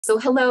So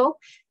hello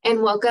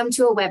and welcome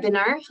to a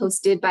webinar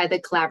hosted by the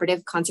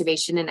Collaborative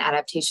Conservation and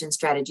Adaptation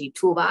Strategy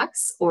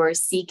Toolbox, or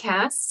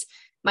CCAST.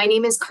 My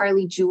name is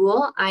Carly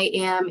Jewell. I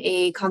am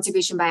a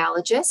conservation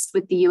biologist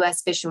with the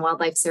U.S. Fish and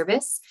Wildlife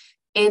Service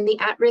and the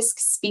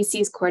at-risk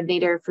species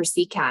coordinator for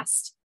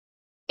CCAST.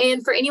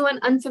 And for anyone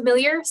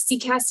unfamiliar,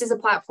 CCAST is a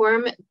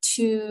platform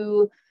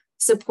to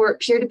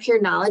support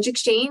peer-to-peer knowledge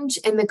exchange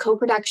and the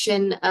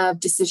co-production of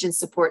decision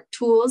support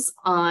tools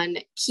on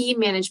key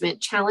management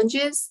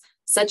challenges,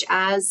 such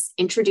as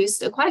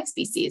introduced aquatic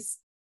species.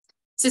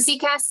 So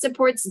CCAST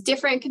supports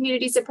different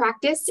communities of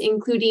practice,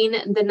 including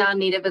the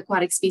non-native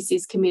aquatic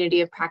species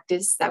community of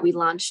practice that we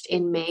launched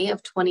in May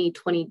of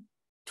 2020,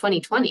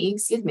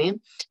 excuse me.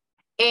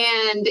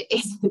 And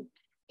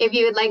if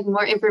you would like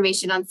more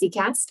information on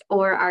CCAST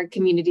or our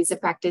communities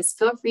of practice,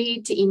 feel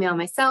free to email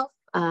myself,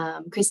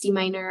 Christy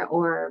Miner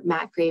or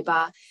Matt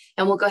Graybaugh,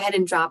 and we'll go ahead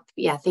and drop,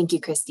 thank you,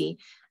 Christy,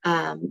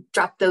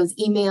 drop those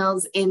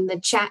emails in the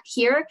chat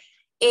here.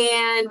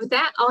 And with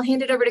that, I'll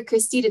hand it over to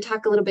Christy to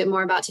talk a little bit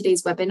more about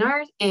today's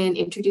webinar and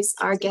introduce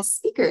our guest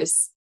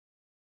speakers.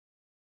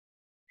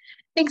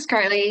 Thanks,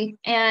 Carly.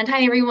 And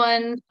hi,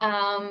 everyone.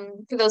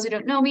 For those who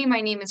don't know me,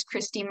 my name is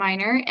Christy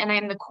Miner, and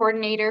I'm the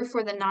coordinator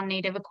for the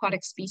non-native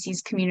aquatic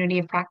species community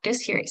of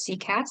practice here at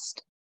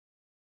CCAST.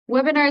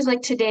 Webinars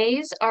like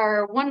today's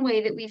are one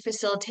way that we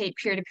facilitate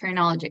peer-to-peer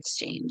knowledge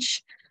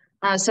exchange.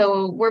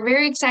 So we're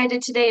very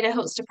excited today to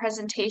host a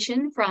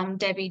presentation from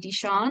Debbie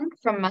Deschon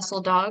from Mussel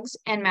Dogs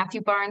and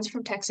Matthew Barnes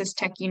from Texas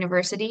Tech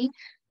University,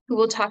 who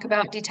will talk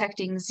about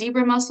detecting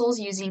zebra mussels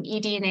using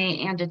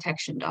eDNA and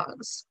detection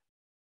dogs.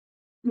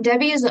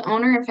 Debbie is the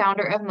owner and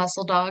founder of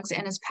Mussel Dogs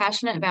and is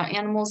passionate about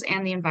animals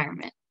and the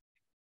environment.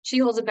 She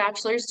holds a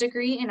bachelor's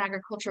degree in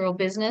agricultural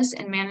business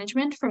and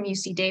management from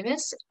UC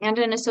Davis and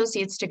an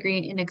associate's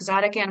degree in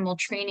exotic animal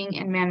training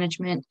and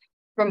management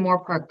from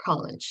Moore Park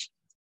College.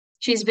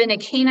 She's been a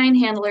canine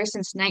handler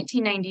since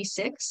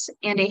 1996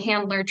 and a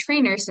handler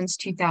trainer since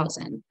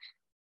 2000.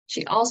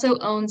 She also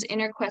owns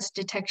InterQuest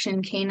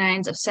Detection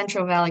Canines of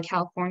Central Valley,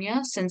 California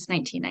since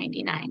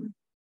 1999.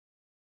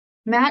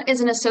 Matt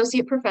is an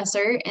associate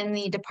professor in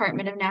the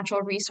Department of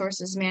Natural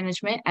Resources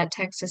Management at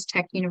Texas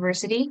Tech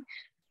University,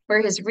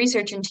 where his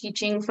research and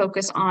teaching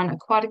focus on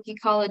aquatic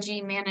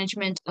ecology,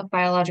 management of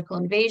biological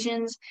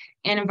invasions,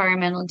 and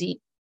environmental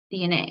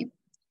DNA.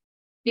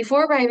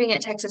 Before arriving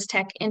at Texas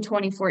Tech in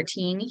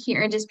 2014, he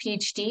earned his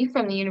PhD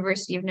from the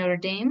University of Notre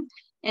Dame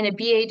and a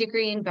BA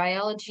degree in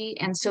biology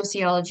and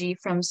sociology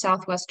from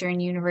Southwestern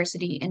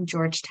University in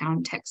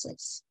Georgetown,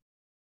 Texas.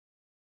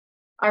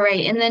 All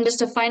right, and then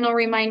just a final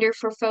reminder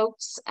for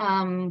folks,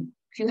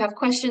 if you have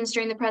questions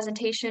during the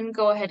presentation,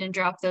 go ahead and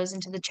drop those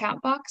into the chat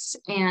box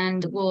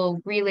and we'll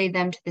relay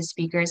them to the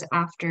speakers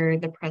after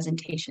the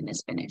presentation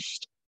is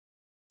finished.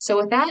 So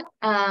with that,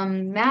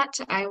 Matt,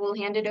 I will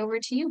hand it over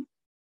to you.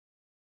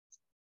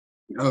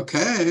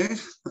 Okay,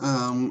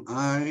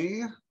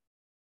 I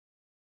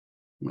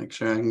make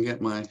sure I can get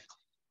my,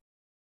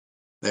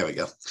 there we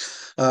go.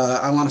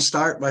 I want to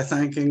start by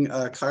thanking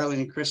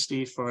Carly and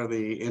Christy for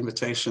the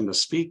invitation to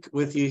speak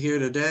with you here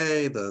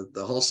today, the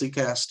whole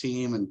CCAST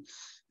team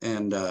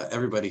and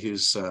everybody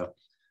who's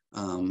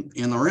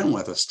in the room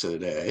with us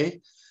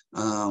today.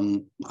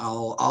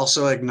 I'll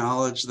also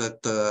acknowledge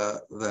that the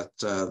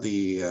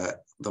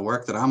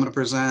work that I'm going to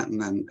present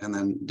and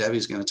then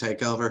Debbie's going to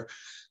take over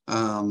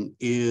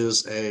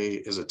is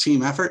a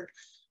team effort.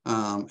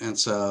 And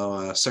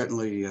so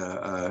certainly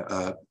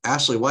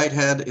Ashley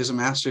Whitehead is a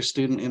master's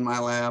student in my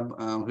lab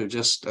who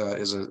just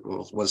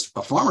was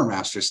a former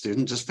master's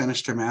student, just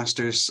finished her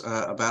master's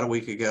about a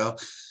week ago.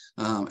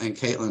 And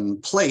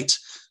Caitlin Plate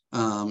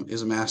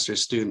is a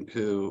master's student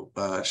who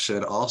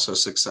should also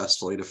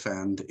successfully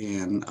defend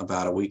in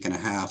about a week and a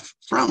half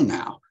from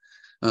now.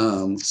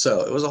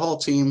 So it was a whole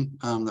team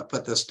that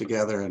put this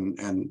together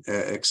and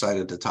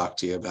excited to talk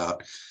to you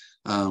about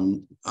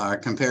our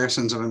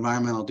comparisons of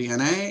environmental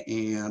DNA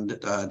and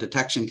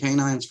detection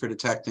canines for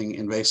detecting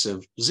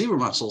invasive zebra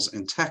mussels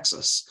in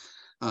Texas.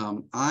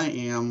 I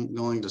am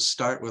going to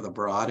start with a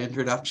broad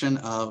introduction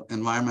of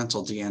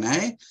environmental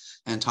DNA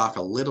and talk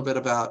a little bit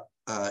about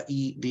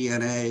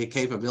eDNA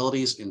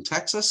capabilities in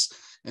Texas,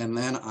 and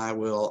then I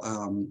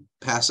will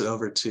pass it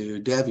over to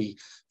Debbie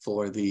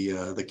for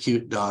the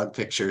cute dog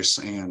pictures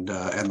and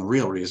the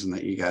real reason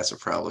that you guys are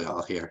probably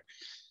all here.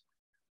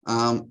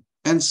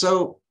 And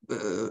so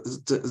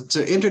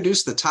to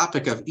introduce the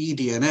topic of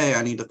eDNA,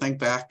 I need to think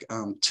back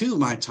to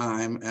my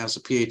time as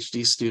a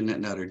PhD student at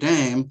Notre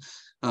Dame.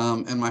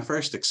 And my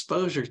first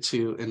exposure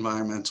to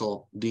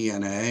environmental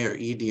DNA or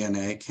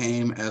eDNA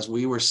came as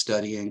we were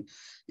studying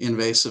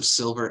invasive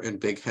silver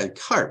and bighead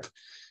carp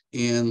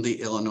in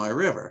the Illinois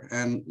River.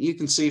 And you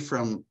can see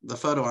from the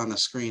photo on the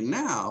screen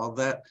now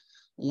that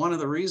one of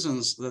the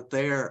reasons that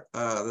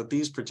that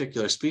these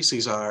particular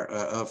species are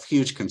of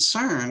huge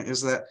concern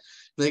is that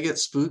they get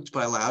spooked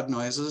by loud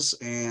noises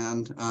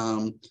and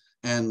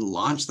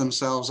launch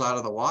themselves out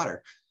of the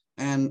water.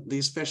 And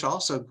these fish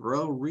also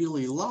grow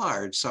really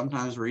large,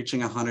 sometimes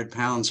reaching 100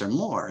 pounds or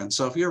more. And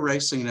so if you're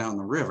racing down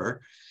the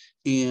river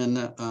in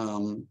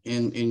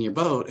your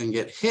boat and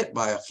get hit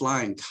by a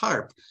flying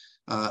carp,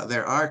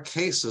 there are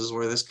cases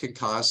where this could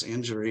cause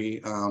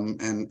injury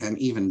and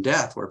even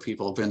death, where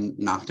people have been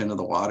knocked into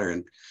the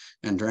water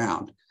and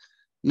drowned.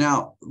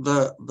 Now,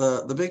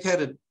 the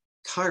big-headed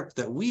carp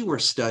that we were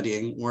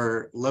studying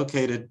were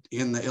located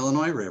in the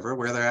Illinois River,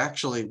 where they're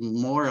actually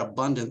more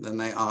abundant than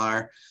they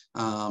are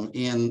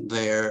in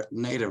their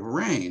native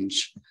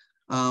range.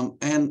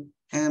 And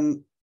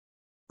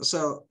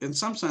so in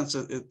some sense,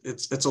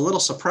 it's a little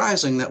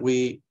surprising that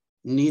we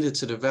needed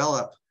to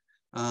develop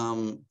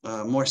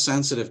more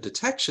sensitive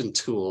detection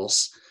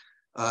tools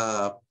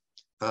for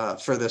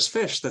this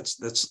fish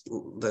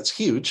that's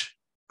huge,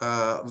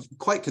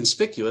 quite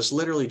conspicuous,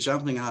 literally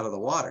jumping out of the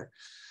water.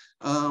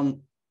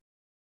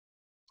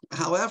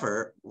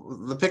 However,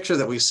 the picture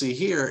that we see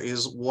here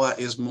is what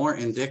is more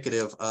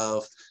indicative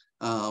of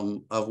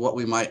what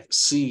we might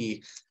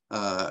see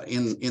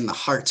in the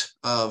heart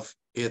of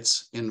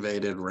its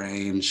invaded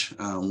range,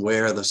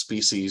 where the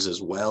species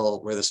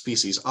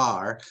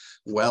are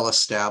well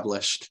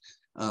established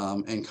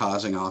and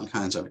causing all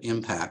kinds of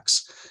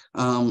impacts.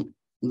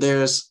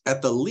 There's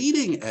at the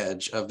leading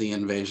edge of the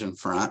invasion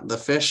front, the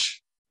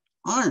fish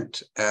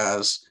aren't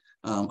as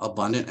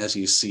abundant as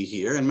you see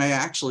here, and may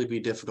actually be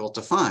difficult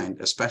to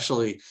find,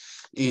 especially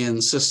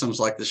in systems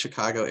like the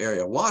Chicago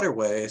area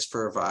waterways,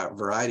 for a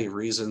variety of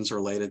reasons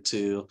related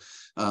to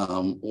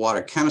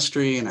water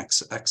chemistry and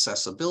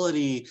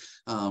accessibility,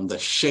 the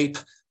shape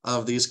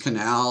of these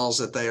canals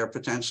that they are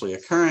potentially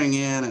occurring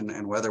in,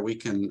 and whether we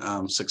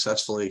can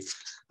successfully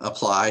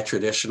apply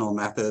traditional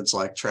methods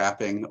like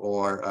trapping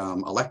or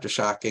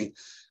electroshocking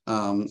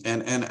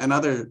and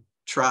other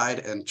tried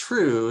and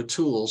true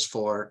tools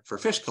for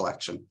fish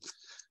collection.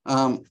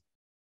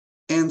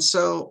 And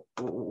so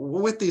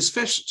with these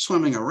fish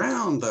swimming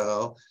around,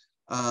 though,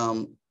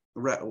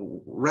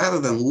 rather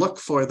than look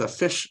for the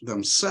fish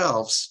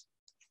themselves,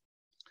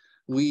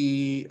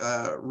 we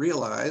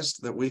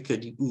realized that we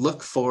could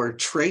look for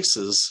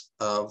traces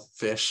of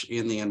fish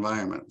in the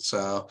environment.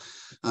 So,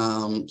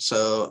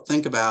 so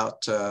think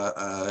about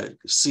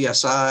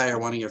CSI, or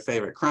one of your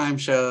favorite crime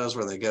shows,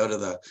 where they go to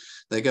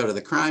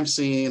the crime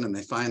scene and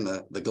they find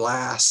the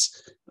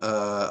glass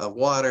of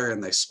water,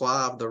 and they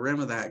swab the rim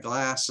of that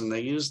glass, and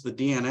they use the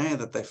DNA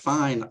that they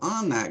find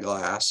on that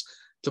glass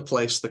to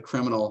place the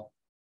criminal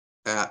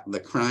at the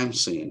crime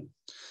scene.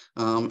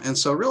 And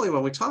so really,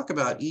 when we talk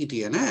about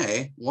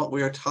eDNA, what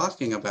we are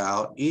talking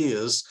about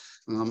is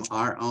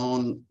our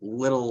own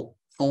little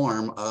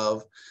form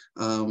of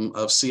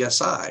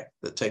CSI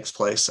that takes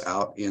place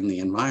out in the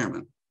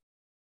environment.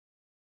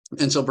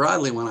 And so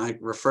broadly, when I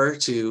refer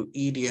to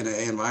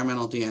eDNA,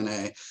 environmental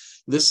DNA,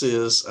 this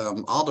is,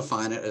 I'll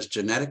define it as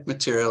genetic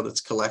material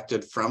that's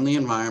collected from the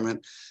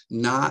environment,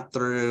 not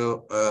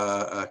through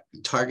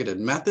targeted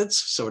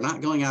methods. So we're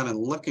not going out and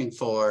looking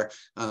for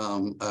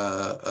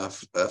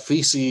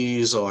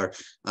feces or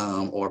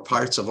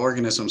parts of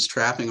organisms,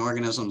 trapping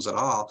organisms at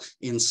all.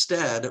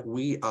 Instead,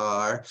 we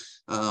are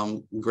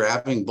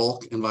grabbing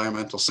bulk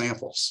environmental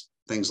samples,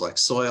 things like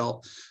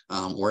soil.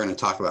 We're going to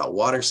talk about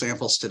water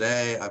samples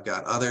today. I've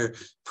got other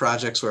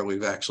projects where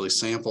we've actually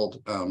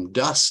sampled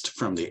dust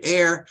from the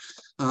air,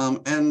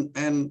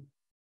 and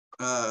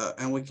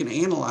we can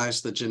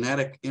analyze the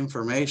genetic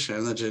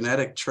information, the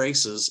genetic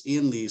traces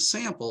in these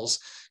samples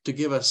to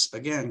give us,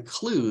 again,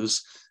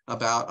 clues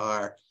about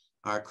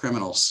our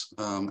criminals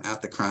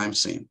at the crime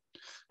scene.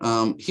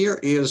 Here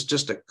is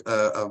just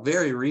a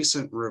very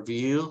recent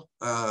review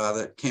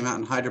that came out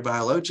in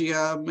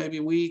Hydrobiologia maybe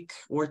a week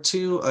or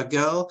two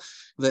ago,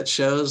 that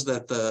shows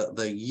that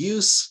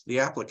the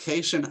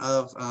application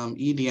of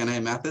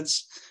eDNA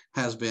methods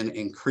has been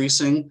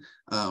increasing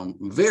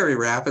very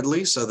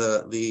rapidly. So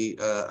the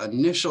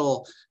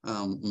initial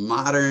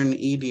modern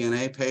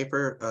eDNA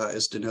paper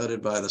is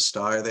denoted by the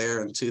star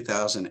there in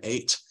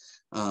 2008.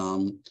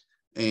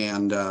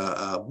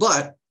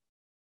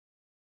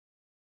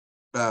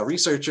 But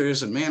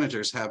researchers and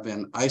managers have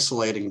been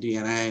isolating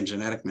DNA and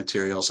genetic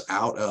materials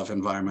out of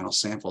environmental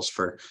samples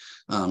for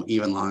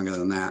even longer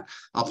than that.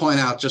 I'll point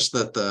out just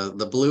that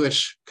the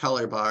bluish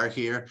color bar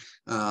here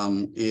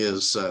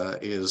is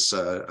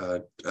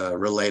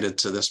related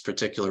to this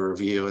particular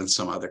review and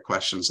some other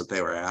questions that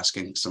they were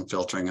asking, some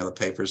filtering of the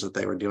papers that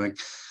they were doing.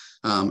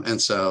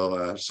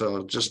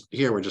 So just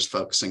here, we're just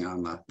focusing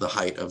on the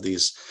height of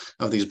these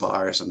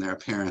bars and their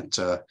apparent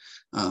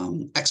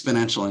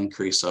exponential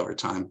increase over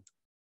time.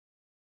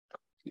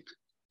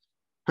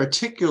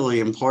 Particularly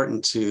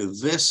important to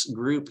this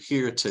group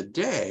here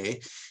today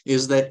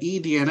is that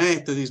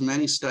eDNA, through these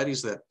many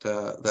studies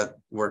that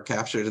were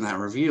captured in that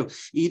review,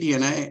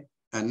 eDNA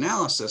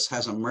analysis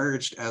has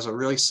emerged as a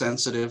really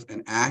sensitive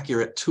and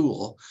accurate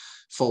tool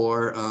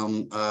for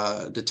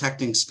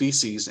detecting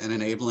species and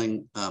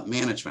enabling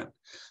management.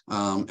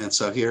 And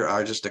so here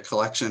are just a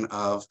collection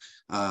of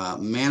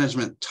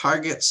management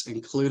targets,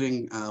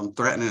 including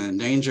threatened and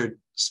endangered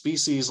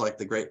species like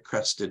the great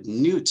crested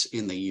newt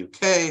in the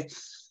UK,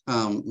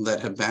 that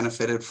have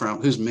benefited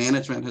from, whose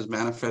management has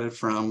benefited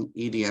from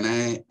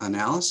eDNA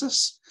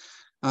analysis.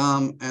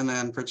 And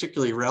then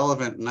particularly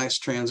relevant, nice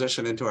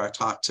transition into our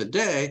talk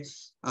today,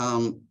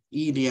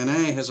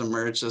 eDNA has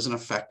emerged as an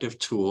effective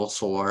tool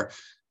for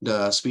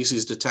the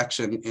species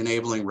detection,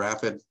 enabling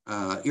rapid,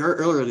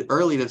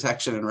 early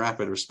detection and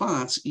rapid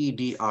response,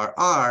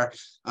 EDRR,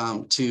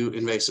 to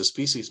invasive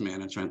species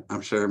management.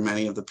 I'm sure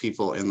many of the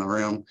people in the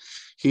room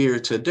here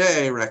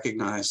today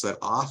recognize that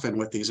often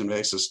with these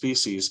invasive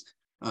species,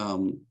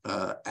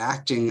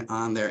 acting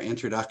on their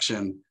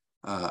introduction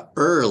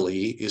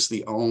early is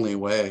the only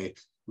way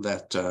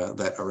that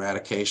that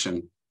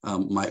eradication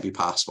might be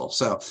possible.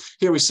 So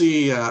here we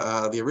see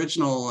the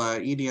original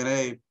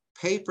eDNA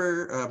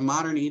paper,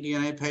 modern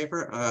eDNA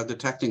paper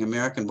detecting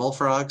American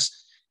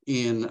bullfrogs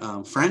in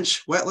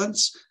French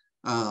wetlands.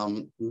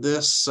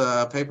 This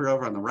paper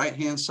over on the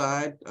right-hand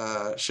side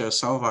shows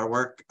some of our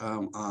work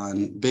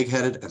on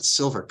big-headed and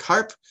silver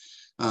carp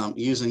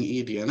using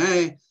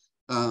eDNA.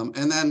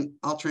 And then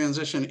I'll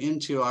transition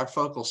into our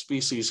focal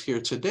species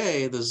here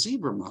today, the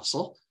zebra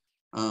mussel,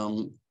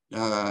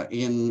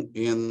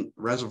 in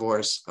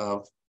reservoirs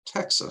of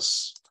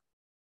Texas.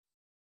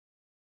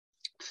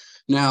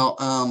 Now,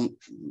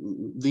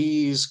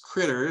 these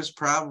critters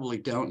probably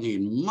don't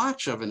need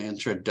much of an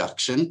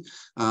introduction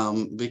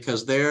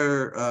because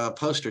they're a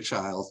poster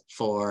child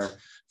for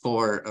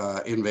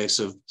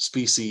invasive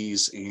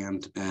species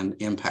and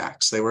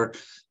impacts. They were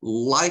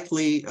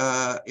likely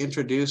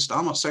introduced,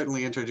 almost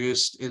certainly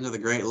introduced into the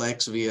Great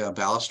Lakes via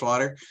ballast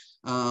water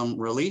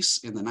release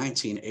in the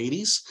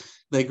 1980s.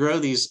 They grow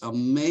these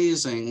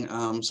amazing,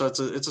 so it's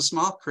a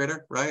small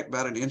critter, right?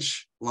 About an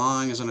inch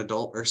long as an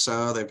adult or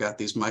so. They've got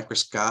these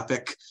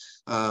microscopic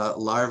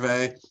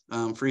larvae,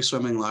 free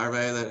swimming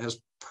larvae that has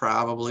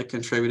probably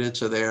contributed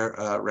to their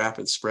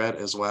rapid spread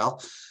as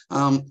well.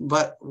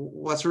 But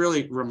what's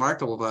really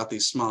remarkable about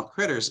these small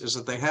critters is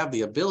that they have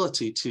the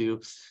ability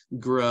to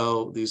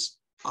grow these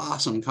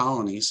awesome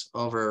colonies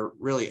over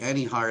really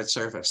any hard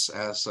surface,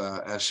 as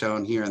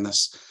shown here in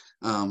this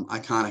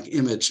iconic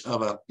image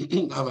of a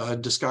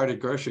discarded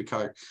grocery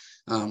cart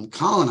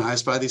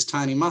colonized by these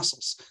tiny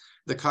mussels.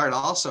 The cart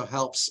also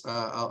helps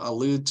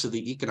allude to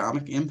the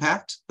economic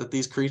impact that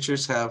these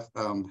creatures have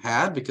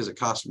had, because it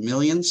costs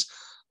millions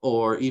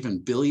or even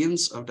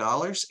billions of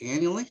dollars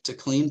annually to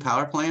clean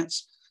power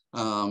plants,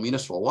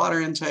 municipal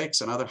water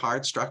intakes, and other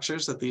hard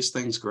structures that these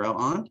things grow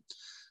on.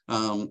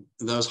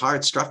 Those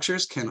hard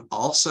structures can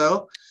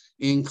also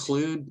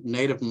include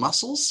native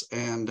mussels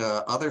and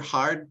other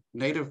hard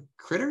native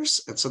critters.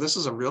 And so this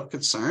is a real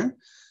concern,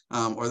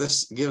 or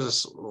this gives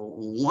us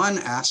one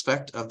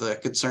aspect of the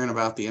concern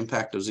about the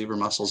impact of zebra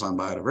mussels on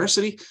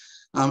biodiversity.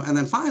 And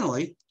then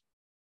finally,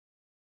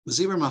 the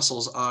zebra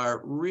mussels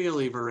are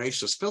really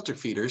voracious filter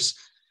feeders,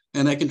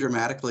 and they can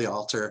dramatically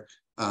alter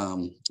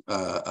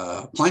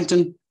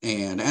plankton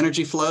and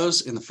energy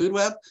flows in the food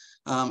web.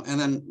 And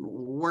then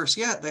worse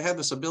yet, they have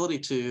this ability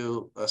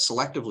to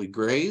selectively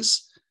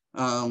graze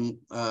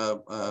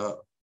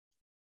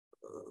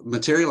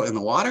material in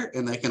the water,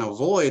 and they can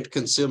avoid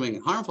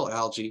consuming harmful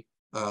algae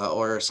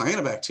or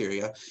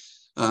cyanobacteria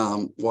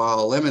while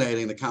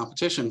eliminating the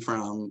competition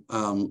from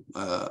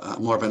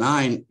more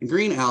benign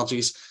green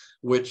algae,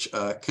 which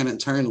can in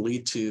turn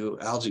lead to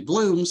algae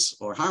blooms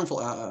or harmful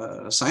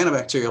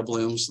cyanobacterial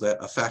blooms that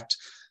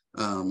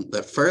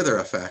further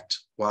affect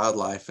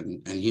wildlife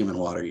and human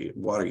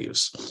water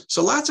use.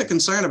 So lots of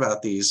concern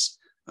about these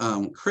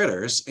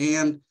critters,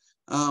 and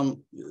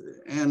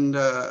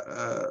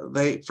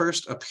they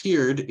first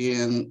appeared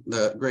in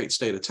the great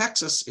state of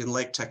Texas in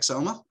Lake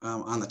Texoma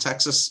on the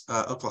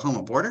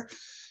Texas-Oklahoma border.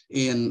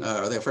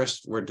 They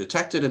first were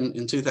detected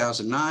in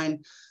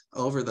 2009.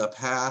 Over the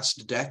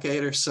past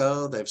decade or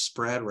so, they've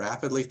spread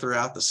rapidly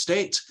throughout the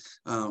state.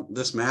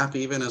 This map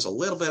even is a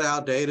little bit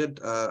outdated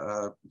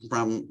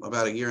from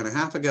about a year and a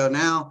half ago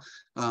now.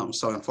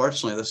 So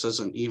unfortunately, this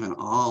isn't even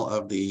all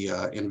of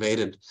the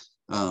invaded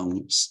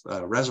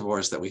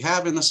reservoirs that we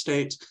have in the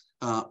state.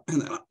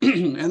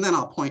 And then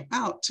I'll point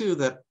out too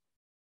that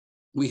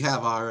we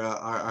have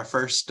our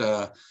first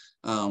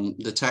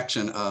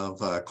detection of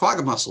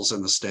quagga mussels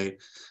in the state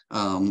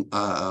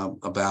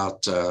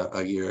about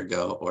a year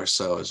ago or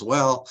so as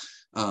well.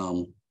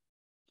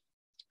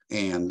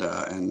 And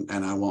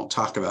I won't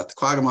talk about the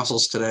quagga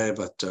mussels today,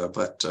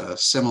 but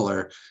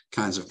similar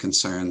kinds of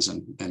concerns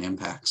and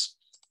impacts.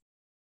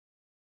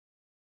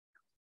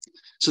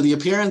 So the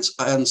appearance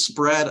and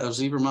spread of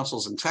zebra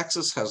mussels in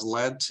Texas has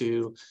led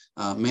to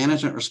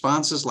management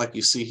responses like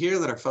you see here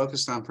that are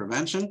focused on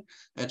prevention,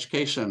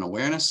 education, and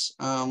awareness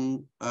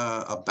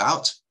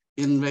about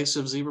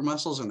invasive zebra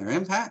mussels and their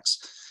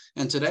impacts.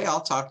 And today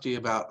I'll talk to you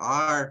about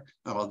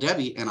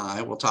Debbie and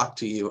I will talk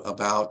to you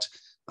about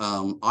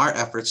our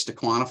efforts to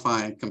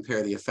quantify and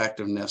compare the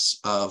effectiveness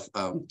of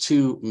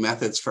two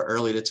methods for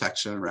early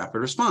detection and rapid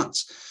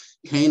response: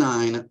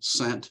 canine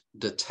scent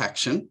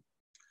detection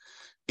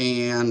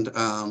and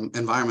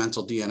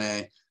environmental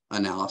DNA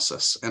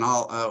analysis. And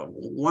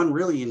one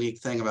really unique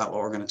thing about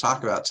what we're going to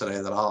talk about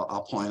today that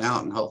I'll point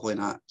out, and hopefully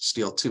not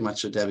steal too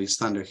much of Debbie's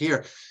thunder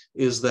here,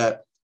 is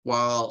that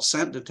while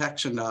scent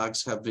detection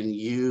dogs have been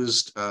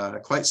used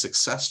quite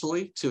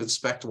successfully to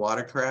inspect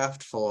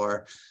watercraft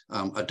for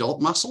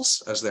adult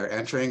mussels as they're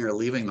entering or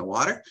leaving the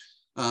water,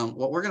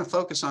 what we're going to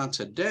focus on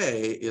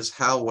today is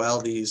how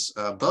well these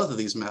both of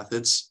these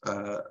methods,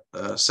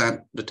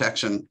 scent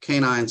detection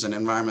canines and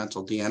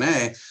environmental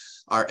DNA,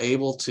 are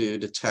able to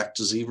detect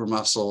zebra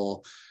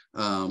mussel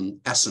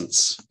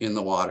essence in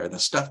the water, the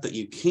stuff that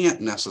you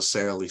can't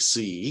necessarily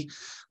see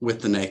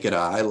with the naked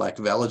eye, like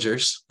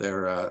veligers,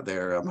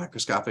 they're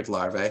microscopic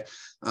larvae,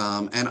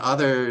 and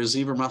other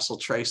zebra mussel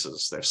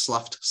traces, their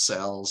sloughed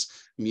cells,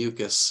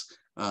 mucus,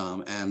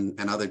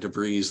 and other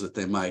debris that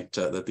they might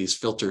that these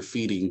filter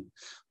feeding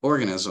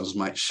organisms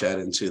might shed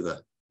into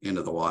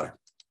the water.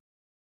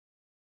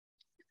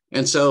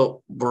 And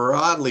so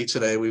broadly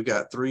today, we've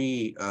got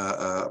three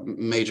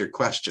major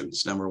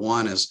questions. Number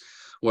one is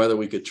whether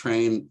we could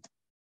train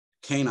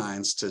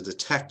canines to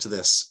detect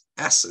this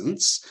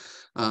essence.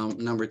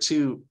 Number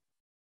two,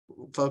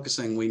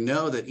 focusing, we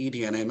know that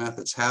eDNA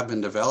methods have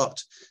been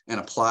developed and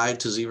applied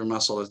to zebra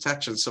mussel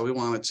detection. So we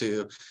wanted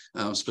to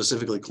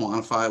specifically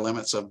quantify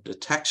limits of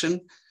detection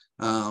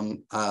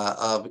of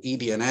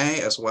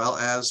eDNA as well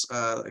as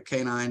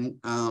canine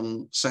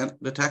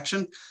scent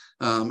detection.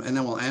 And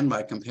then we'll end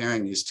by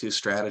comparing these two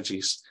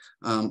strategies.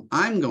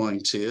 I'm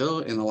going to,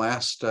 in the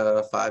last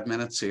 5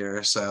 minutes here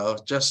or so,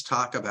 just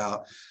talk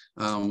about,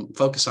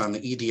 focus on the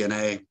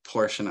eDNA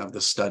portion of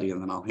the study,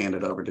 and then I'll hand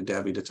it over to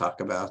Debbie to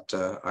talk about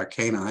our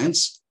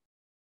canines.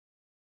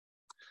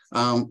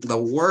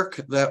 The work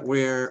that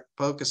we're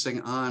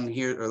focusing on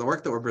here, or the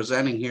work that we're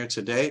presenting here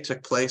today,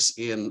 took place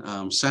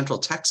in Central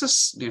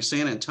Texas near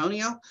San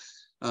Antonio.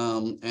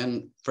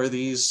 And for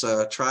these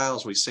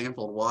trials, we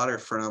sampled water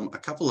from a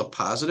couple of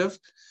positive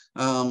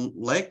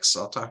lakes.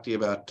 I'll talk to you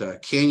about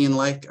Canyon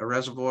Lake, a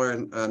reservoir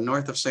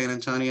north of San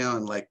Antonio,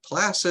 and Lake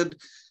Placid.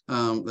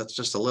 That's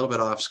just a little bit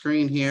off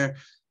screen here.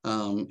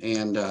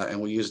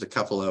 And we used a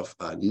couple of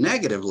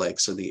negative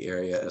lakes in the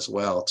area as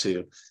well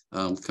to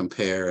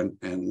compare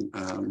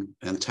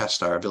and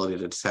test our ability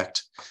to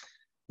detect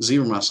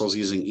zebra mussels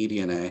using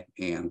eDNA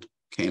and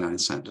canine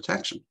scent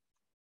detection.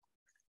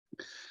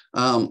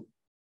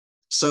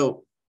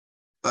 So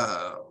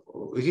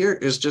here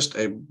is just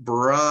a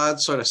broad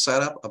sort of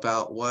setup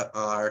about what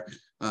our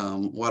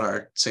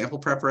sample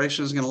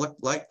preparation is going to look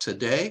like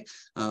today.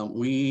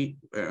 We,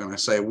 and I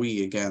say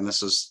we again,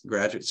 this is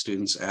graduate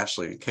students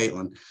Ashley and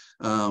Caitlin,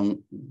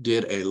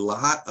 did a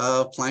lot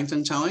of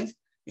plankton towing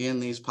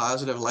in these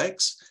positive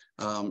lakes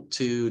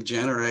to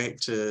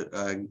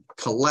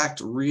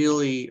collect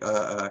really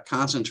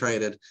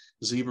concentrated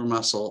zebra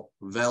mussel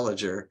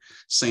veliger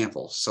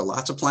samples. So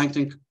lots of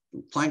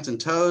plankton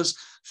tows,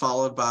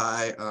 followed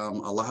by a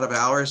lot of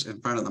hours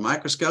in front of the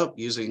microscope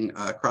using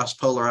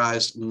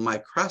cross-polarized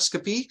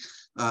microscopy,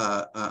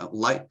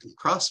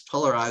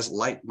 cross-polarized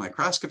light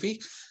microscopy.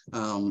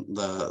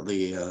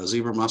 The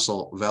zebra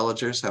mussel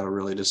veligers have a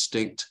really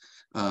distinct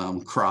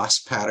cross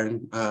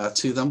pattern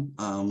to them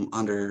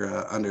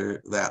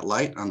under that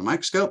light on the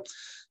microscope.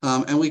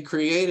 And we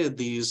created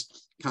these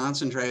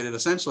concentrated,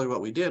 essentially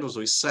what we did was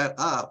we set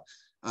up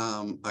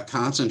a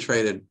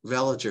concentrated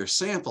veliger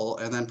sample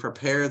and then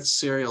prepared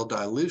serial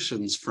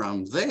dilutions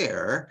from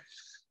there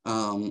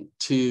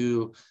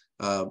to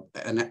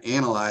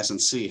analyze and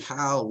see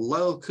how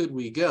low could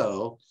we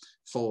go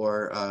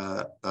for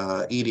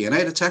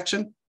eDNA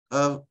detection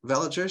of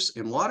veligers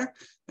in water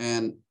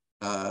and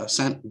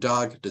scent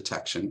dog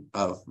detection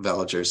of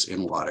veligers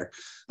in water.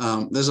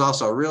 This is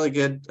also a really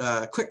good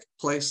quick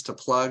place to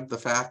plug the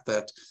fact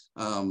that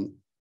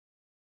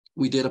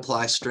we did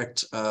apply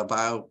strict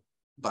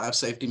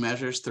biosafety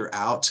measures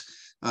throughout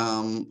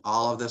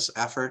all of this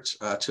effort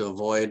to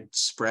avoid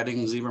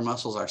spreading zebra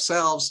mussels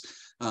ourselves.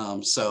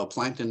 So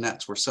plankton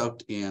nets were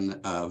soaked in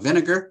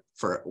vinegar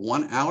for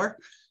 1 hour,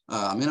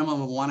 a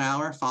minimum of 1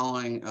 hour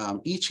following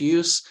each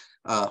use,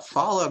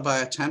 followed by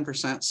a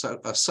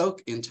 10%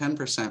 soak in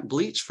 10%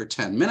 bleach for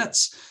 10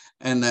 minutes,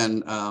 and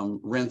then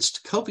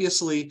rinsed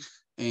copiously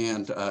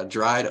and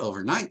dried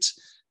overnight.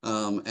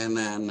 And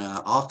then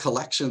all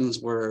collections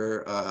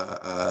were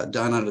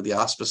done under the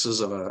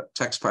auspices of a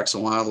Texas Parks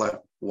and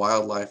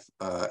Wildlife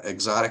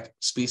exotic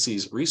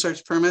species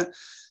research permit.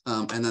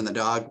 And then the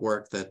dog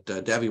work that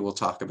Debbie will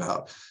talk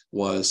about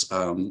was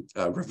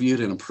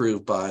reviewed and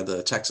approved by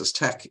the Texas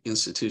Tech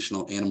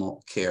Institutional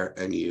Animal Care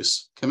and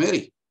Use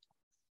Committee.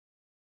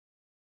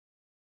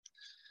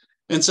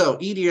 And so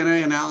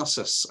eDNA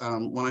analysis,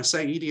 when I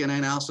say eDNA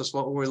analysis,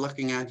 what were we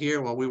looking at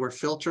here? Well,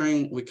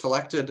 we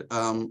collected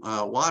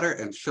water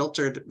and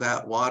filtered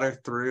that water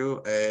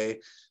through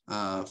a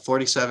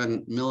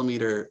 47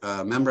 millimeter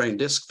membrane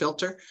disc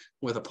filter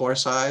with a pore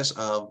size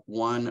of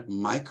 1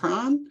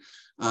 micron.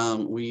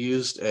 We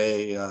used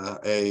a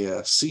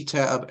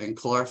CTAB and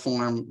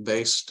chloroform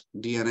based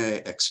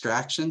DNA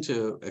extraction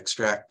to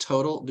extract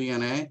total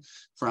DNA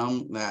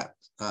from that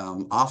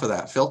off of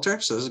that filter.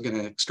 So this is going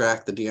to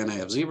extract the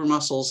DNA of zebra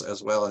mussels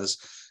as well as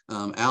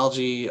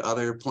algae,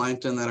 other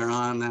plankton that are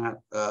on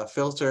that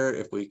filter.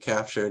 If we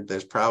captured,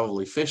 there's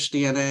probably fish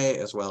DNA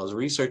as well as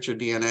researcher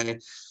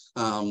DNA.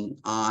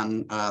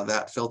 on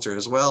that filter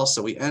as well.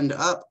 So we end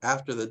up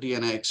after the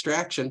DNA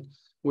extraction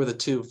with a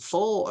tube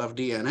full of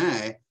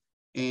DNA,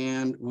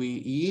 and we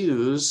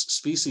use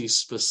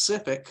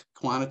species-specific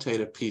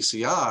quantitative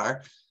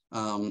PCR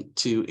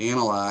to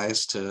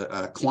analyze,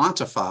 to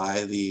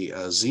quantify the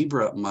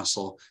zebra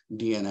mussel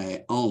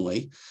DNA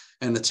only.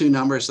 And the two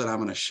numbers that I'm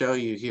going to show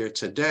you here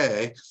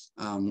today,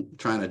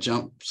 trying to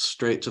jump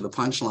straight to the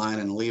punchline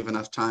and leave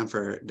enough time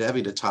for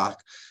Debbie to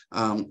talk.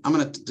 On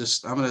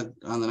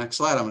the next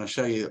slide, I'm going to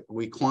show you,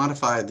 we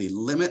quantify the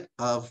limit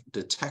of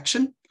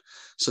detection.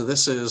 So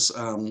this is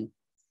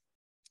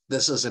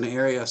an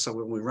area, so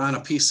when we run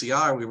a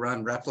PCR, we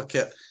run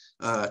replicate,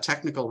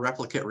 technical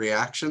replicate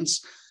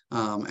reactions.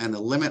 And the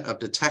limit of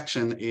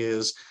detection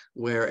is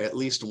where at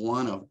least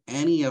one of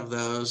any of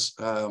those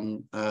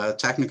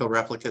technical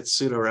replicates,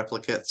 pseudo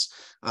replicates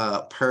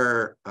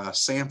per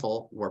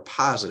sample were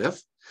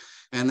positive.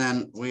 And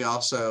then we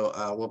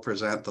also will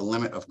present the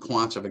limit of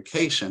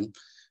quantification.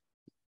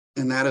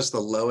 And that is the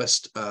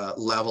lowest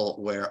level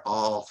where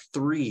all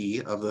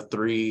three of the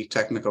three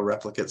technical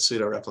replicates,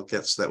 pseudo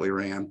replicates that we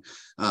ran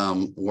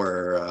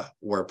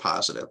were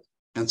positive.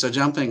 And so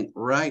jumping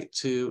right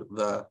to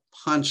the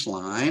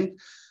punchline,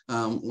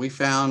 we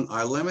found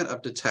our limit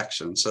of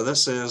detection. So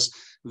this is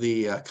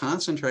the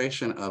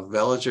concentration of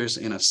veligers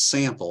in a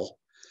sample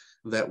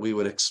that we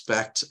would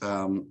expect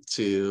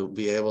to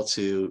be able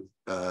to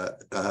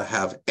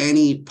have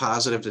any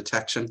positive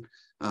detection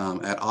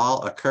at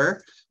all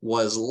occur,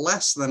 was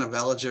less than a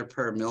veliger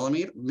per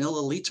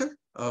milliliter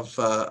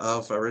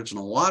of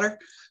original water.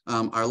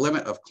 Our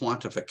limit of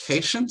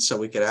quantification, so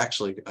we could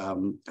actually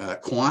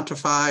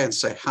quantify and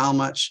say how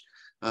much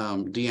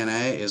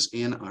DNA is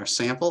in our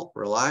sample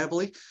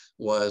reliably,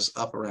 was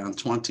up around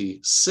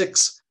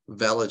 26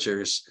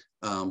 veligers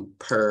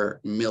per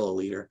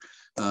milliliter.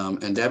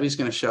 And Debbie's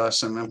going to show us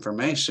some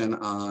information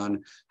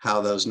on how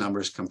those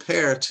numbers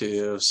compare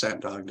to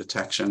scent dog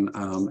detection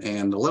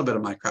and a little bit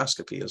of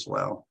microscopy as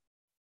well.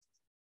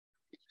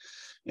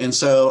 And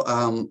so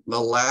the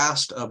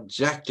last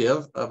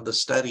objective of the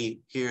study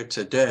here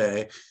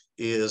today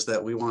is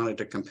that we wanted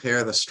to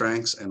compare the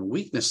strengths and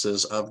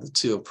weaknesses of the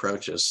two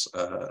approaches,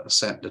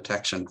 scent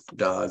detection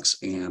dogs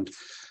and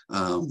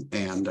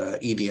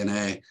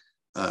eDNA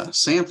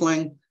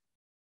sampling.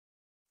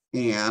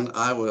 And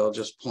I will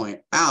just point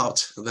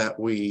out that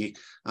we,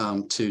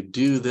 to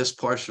do this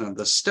portion of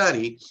the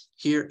study,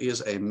 here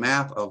is a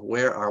map of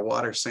where our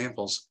water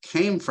samples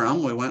came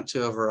from. We went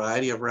to a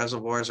variety of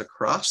reservoirs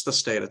across the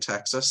state of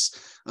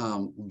Texas,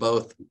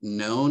 both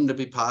known to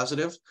be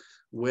positive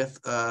with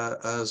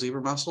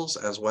zebra mussels,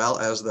 as well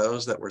as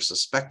those that were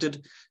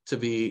suspected to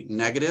be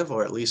negative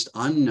or at least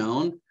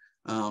unknown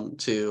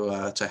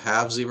to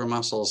have zebra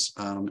mussels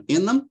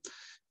in them.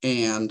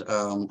 And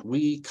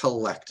we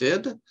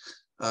collected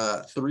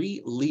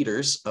 3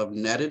 liters of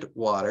netted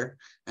water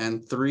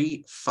and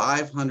 3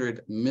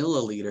 500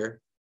 milliliter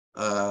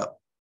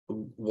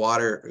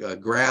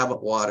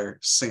grab water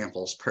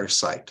samples per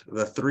site.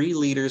 The 3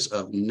 liters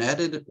of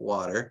netted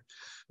water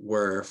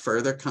were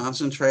further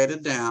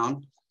concentrated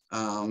down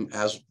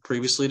as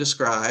previously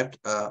described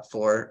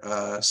for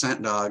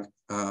scent dog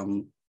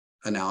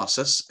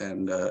analysis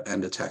and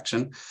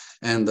detection.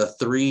 And the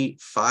 3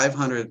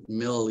 500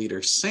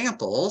 milliliter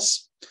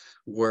samples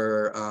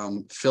were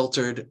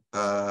filtered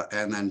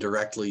and then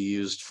directly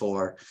used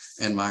for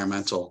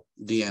environmental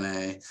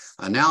DNA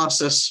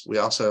analysis. We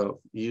also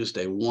used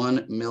a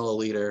 1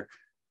 milliliter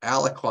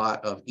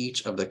aliquot of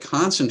each of the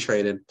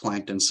concentrated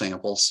plankton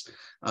samples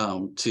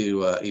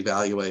to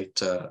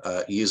evaluate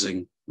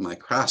using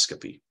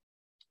microscopy.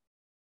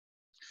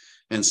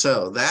 And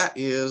so that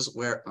is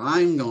where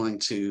I'm going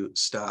to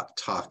stop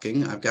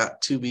talking. I've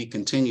got to be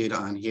continued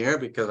on here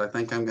because I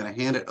think I'm going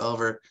to hand it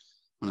over.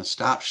 I'm going to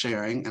stop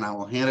sharing and I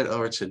will hand it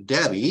over to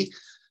Debbie,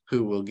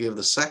 who will give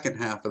the second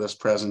half of this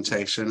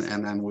presentation.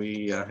 And then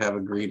we have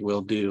agreed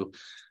we'll do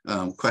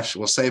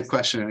we'll save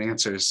question and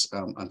answers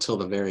until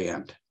the very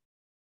end.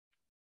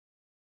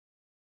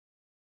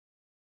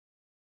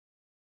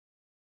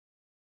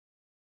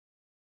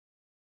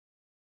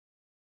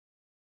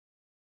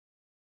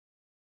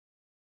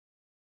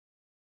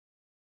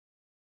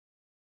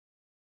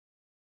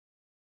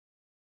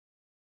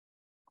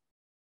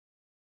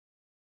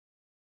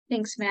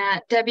 Thanks,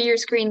 Matt. Debbie, your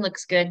screen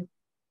looks good.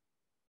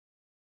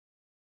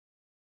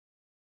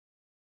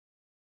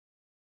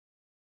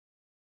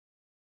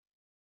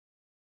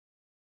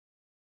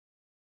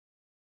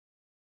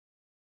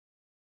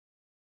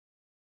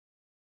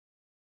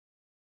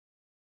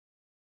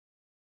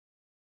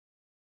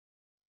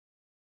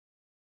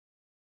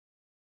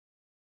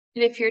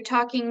 And if you're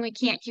talking, we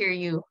can't hear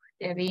you,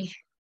 Debbie.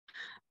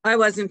 I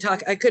wasn't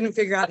talking. I couldn't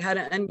figure out how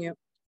to unmute.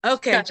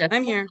 Okay, gotcha.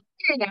 I'm here.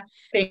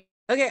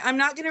 Okay, I'm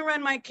not going to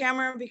run my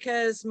camera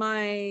because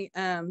my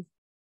I'm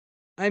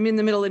in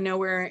the middle of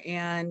nowhere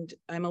and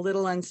I'm a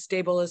little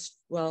unstable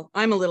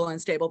I'm a little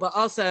unstable, but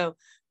also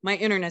my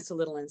internet's a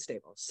little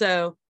unstable.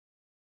 So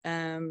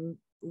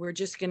we're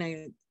just going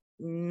to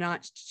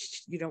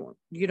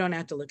you don't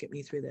have to look at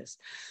me through this.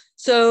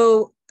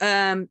 So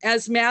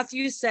as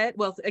Matthew said,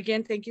 well,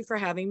 again, thank you for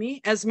having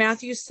me. As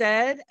Matthew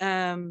said,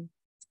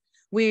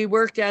 we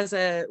worked as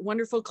a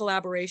wonderful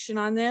collaboration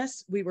on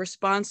this. We were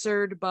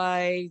sponsored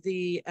by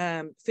the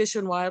Fish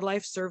and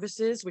Wildlife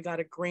Services. We got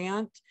a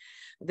grant.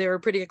 They were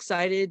pretty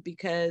excited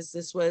because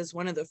this was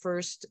one of the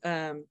first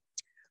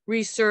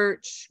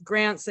research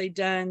grants they'd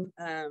done,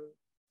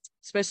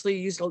 especially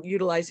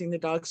utilizing the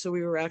dogs. So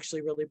we were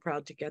actually really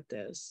proud to get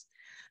this.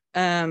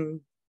 Let's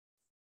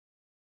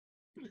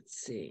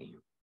see.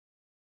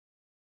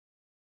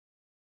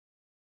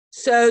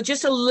 So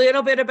just a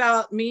little bit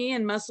about me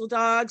and mussel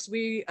dogs.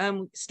 We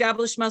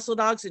established mussel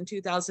dogs in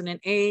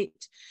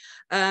 2008.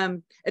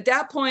 At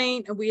that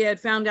point, we had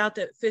found out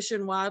that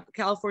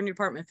California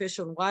Department of Fish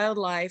and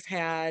Wildlife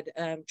had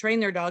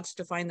trained their dogs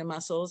to find the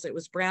mussels. It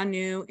was brand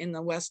new in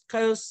the West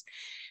Coast.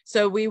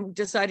 So we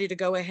decided to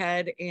go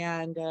ahead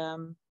and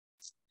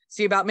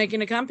see about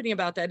making a company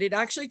about that. It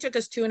actually took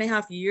us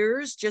 2.5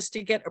 years just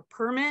to get a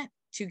permit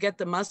to get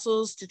the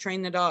mussels to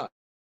train the dog.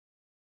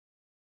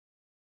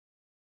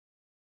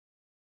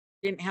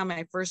 Didn't have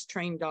my first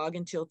trained dog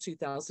until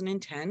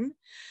 2010.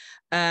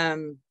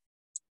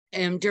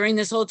 And during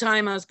this whole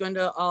time, I was going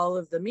to all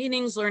of the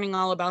meetings, learning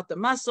all about the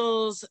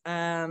mussels,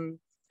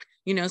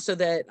 you know, so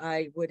that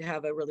I would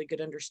have a really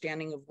good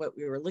understanding of what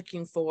we were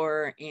looking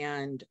for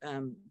and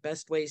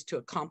best ways to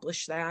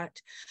accomplish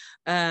that.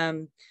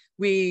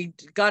 We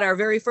got our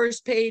very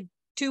first paid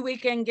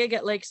 2-weekend gig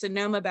at Lake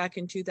Sonoma back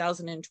in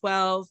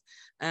 2012.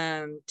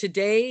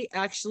 Today,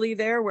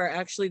 we're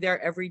actually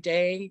there every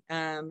day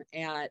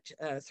at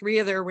 3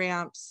 of their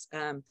ramps.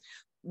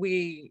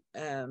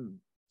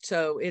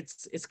 So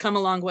it's come a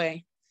long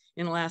way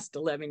in the last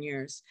 11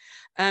 years.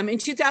 In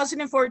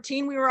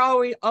 2014, we were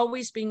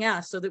always being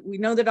asked, so that we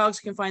know the dogs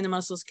can find the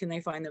mussels, can they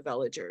find the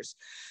veligers?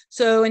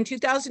 So in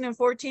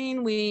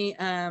 2014, we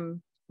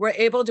were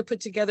able to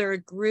put together a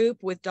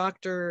group with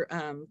Dr.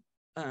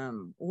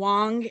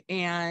 Wong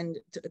and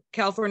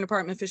California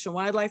Department of Fish and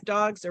Wildlife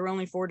dogs. There were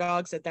only 4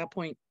 dogs at that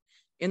point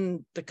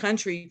in the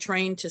country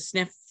trained to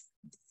sniff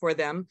for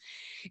them.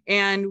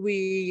 And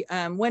we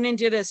went and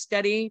did a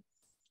study,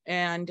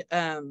 and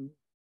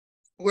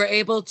we're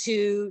able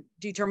to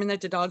determine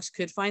that the dogs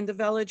could find the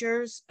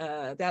veligers.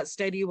 That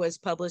study was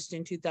published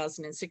in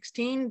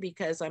 2016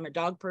 because I'm a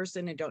dog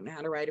person and don't know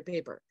how to write a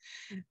paper.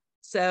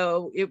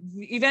 So it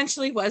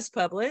eventually was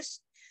published.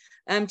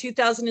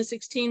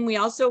 2016, we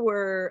also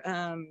were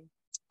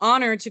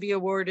honored to be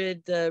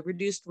awarded the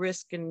Reduced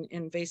Risk in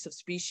Invasive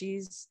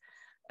Species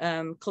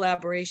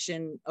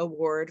Collaboration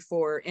Award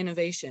for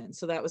Innovation.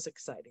 So that was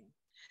exciting.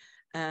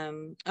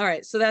 All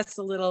right, so that's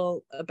a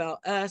little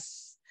about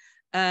us.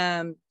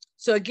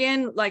 So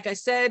again, like I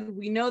said,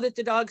 we know that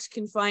the dogs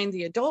can find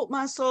the adult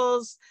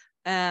mussels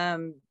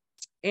and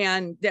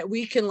that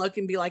we can look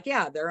and be like,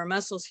 yeah, there are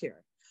mussels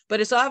here.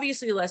 But it's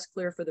obviously less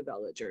clear for the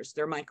veligers.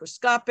 They're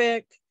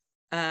microscopic.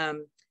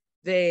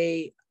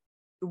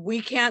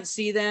 We can't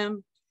see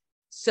them.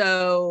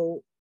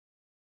 So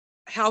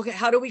how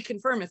do we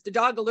confirm? If the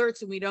dog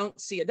alerts and we don't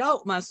see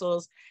adult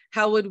mussels,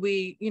 how would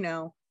we, you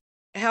know,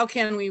 how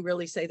can we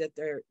really say that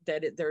they're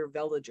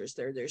veligers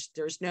there?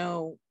 There's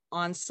no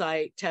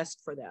on-site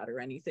test for that or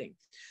anything.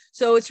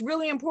 So it's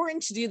really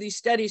important to do these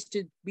studies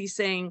to be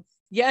saying,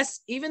 yes,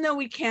 even though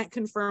we can't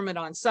confirm it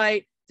on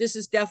site, this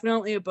is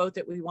definitely a boat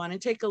that we want to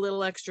take a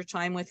little extra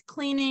time with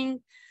cleaning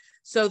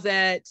so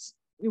that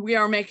we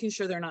are making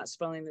sure they're not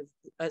spreading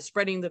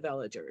the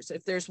veligers.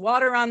 If there's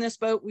water on this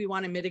boat, we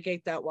want to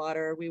mitigate that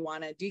water. We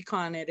want to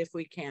decon it if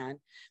we can.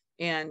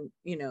 And,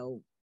 you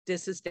know,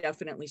 this is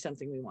definitely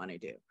something we want to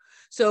do.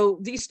 So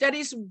these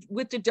studies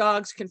with the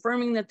dogs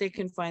confirming that they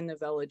can find the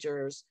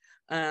veligers,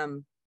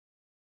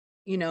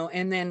 you know,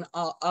 and then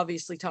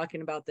obviously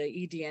talking about the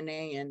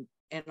eDNA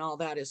and all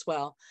that as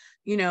well,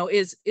 you know,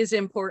 is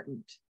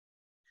important.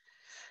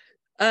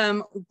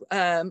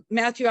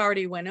 Matthew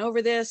already went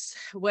over this,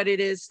 what it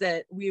is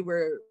that we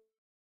were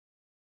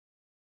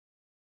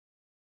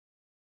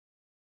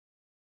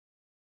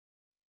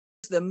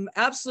the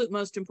absolute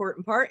most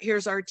important part.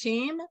 Here's our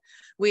team.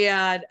 We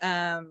had,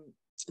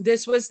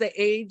 this was the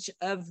age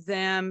of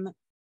them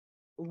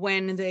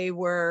when they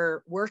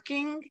were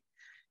working.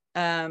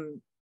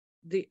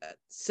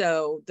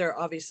 So they're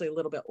obviously a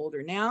little bit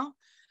older now.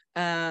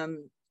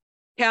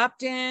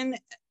 Captain,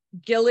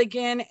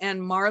 Gilligan,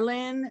 and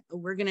Marlin,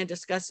 we're going to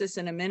discuss this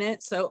in a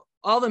minute. So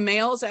all the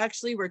males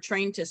actually were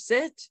trained to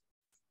sit.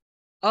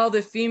 All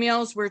the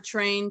females were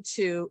trained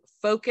to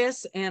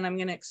focus, and I'm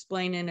going to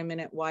explain in a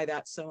minute why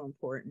that's so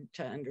important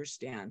to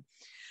understand.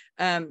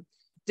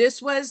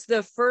 This was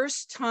the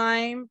first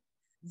time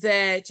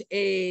that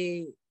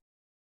a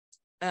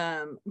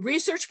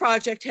research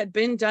project had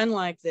been done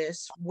like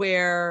this,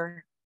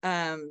 where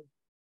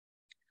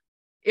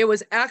it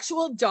was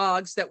actual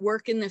dogs that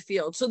work in the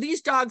field. So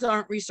these dogs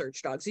aren't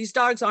research dogs. These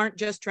dogs aren't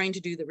just trained to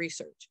do the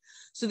research.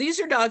 So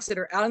these are dogs that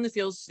are out in the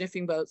field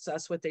sniffing boats.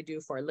 That's what they do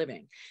for a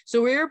living.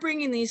 So we're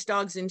bringing these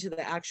dogs into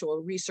the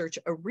actual research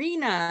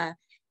arena,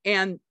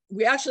 and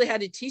we actually had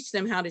to teach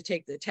them how to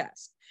take the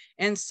test.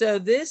 And so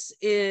this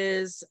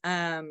is,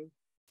 I'm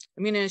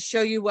going to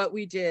show you what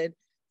we did.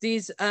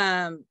 These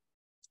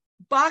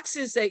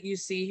boxes that you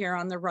see here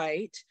on the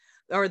right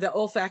are the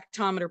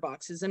olfactometer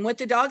boxes. And what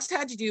the dogs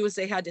had to do is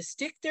they had to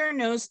stick their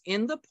nose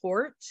in the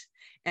port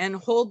and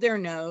hold their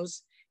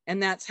nose.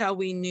 And that's how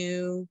we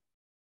knew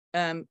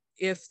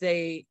if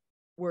they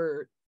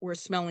were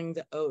smelling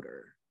the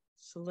odor.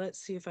 So let's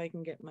see if I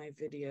can get my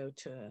video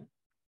to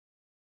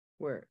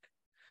work.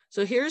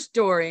 So here's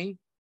Dory.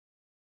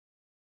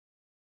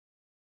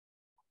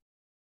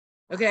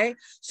 Okay,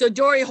 so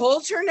Dory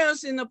holds her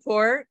nose in the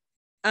port.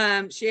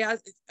 She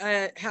has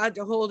had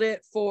to hold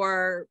it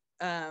for,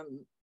 I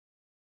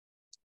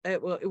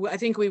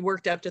think we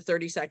worked up to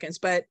 30 seconds,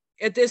 but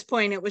at this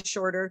point it was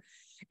shorter.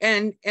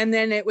 And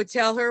then it would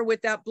tell her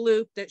with that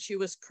bloop that she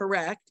was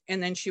correct,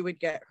 and then she would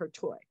get her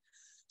toy.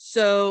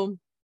 So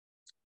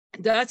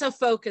that's a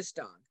focus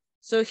dog.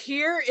 So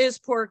here is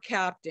poor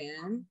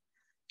Captain.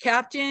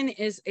 Captain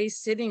is a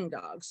sitting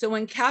dog. So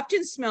when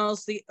Captain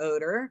smells the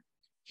odor,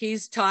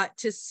 he's taught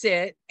to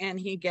sit and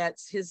he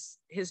gets his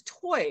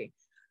toy.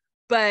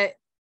 But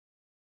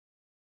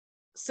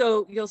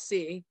so you'll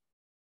see.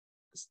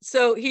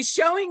 So he's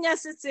showing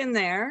us it's in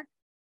there,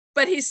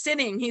 but he's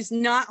sitting. He's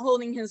not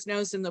holding his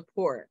nose in the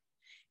port.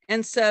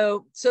 And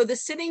so the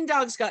sitting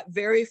dogs got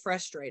very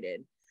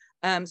frustrated.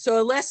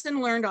 So a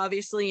lesson learned,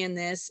 obviously, in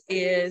this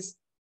is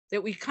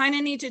that we kind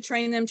of need to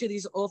train them to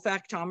these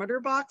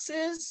olfactometer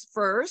boxes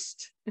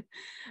first,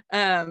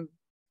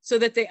 so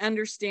that they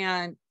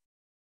understand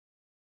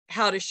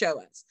how to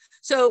show us.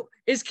 So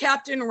is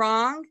Captain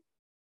wrong?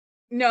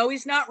 No,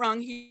 he's not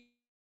wrong. He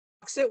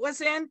it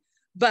was in,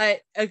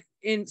 but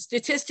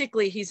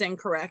statistically he's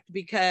incorrect,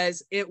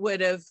 because it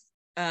would have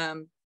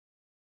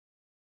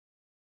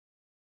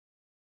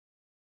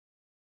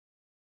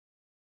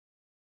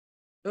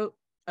oh,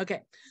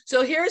 okay.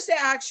 So here's the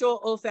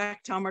actual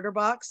olfactometer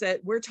box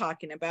that we're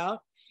talking about.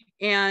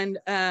 And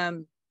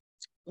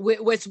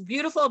what's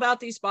beautiful about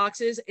these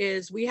boxes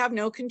is we have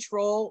no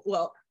control.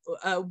 Well,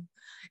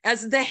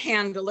 as the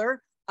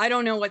handler, I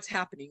don't know what's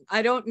happening.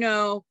 I don't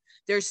know.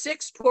 There's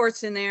 6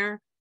 ports in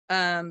there.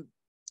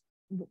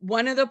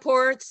 One of the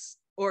ports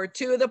or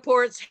 2 of the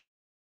ports have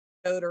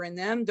odor in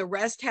them. The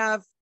rest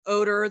have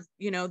odor,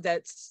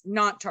 that's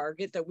not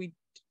target,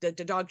 that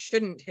the dog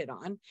shouldn't hit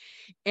on.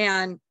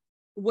 And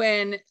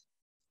when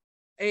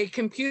a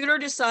computer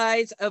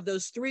decides of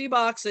those 3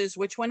 boxes,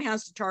 which one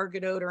has the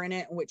target odor in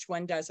it and which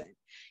one doesn't,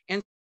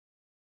 and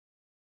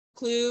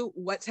clue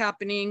what's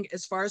happening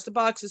as far as the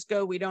boxes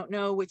go, we don't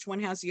know which one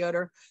has the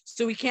odor,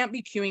 so we can't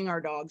be cueing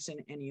our dogs in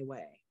any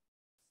way.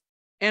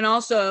 And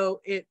also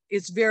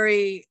it's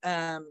very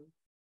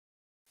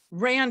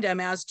random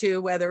as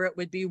to whether it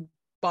would be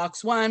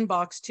box 1,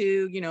 box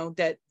 2,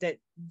 that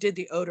did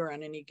the odor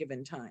on any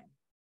given time.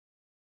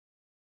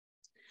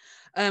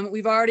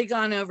 We've already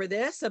gone over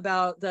this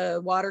about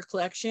the water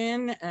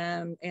collection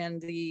and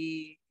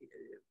the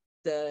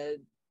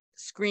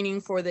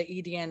screening for the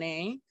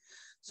eDNA.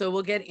 So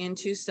we'll get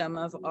into some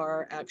of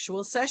our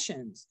actual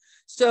sessions.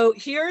 So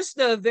here's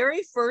the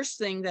very first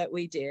thing that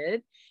we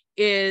did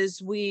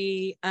is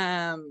we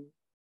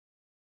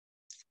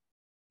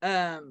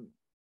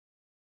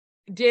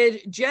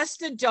did just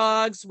the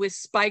dogs with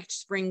spiked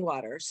spring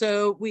water.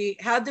 So we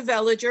had the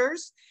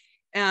veligers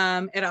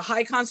at a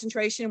high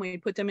concentration. We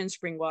put them in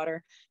spring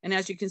water. And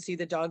as you can see,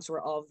 the dogs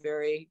were all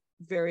very,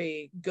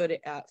 very good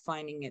at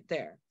finding it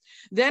there.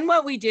 Then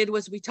what we did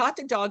was we taught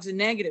the dogs a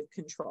negative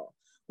control,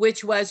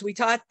 which was we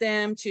taught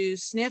them to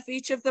sniff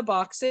each of the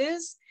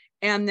boxes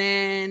and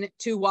then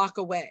to walk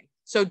away.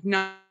 So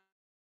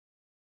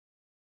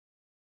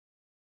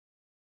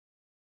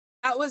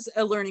that was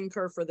a learning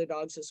curve for the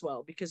dogs as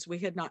well, because we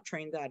had not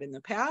trained that in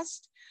the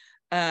past.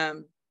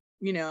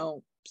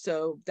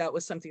 So that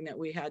was something that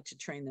we had to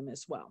train them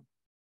as well.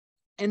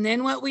 And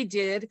then what we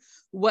did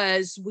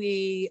was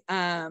we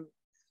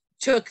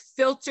took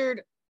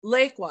filtered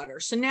lake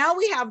water. So now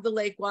we have the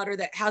lake water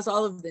that has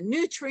all of the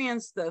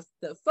nutrients, the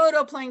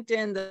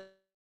phytoplankton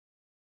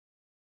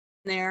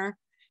there,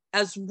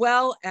 as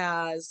well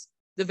as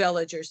the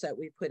veligers that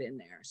we put in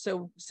there.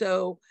 So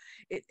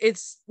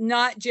it's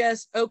not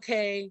just,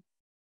 okay,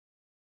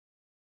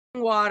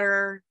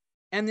 water,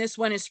 and this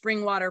one is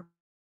spring water,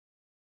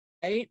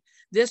 right?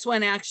 This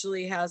one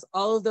actually has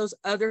all of those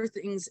other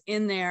things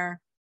in there,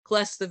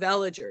 plus the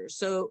veligers.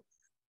 So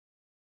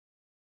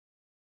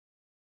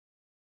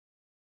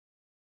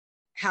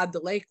had the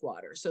lake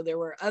water. So there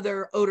were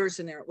other odors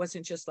in there. It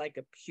wasn't just like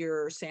a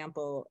pure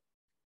sample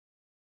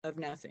of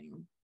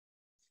nothing.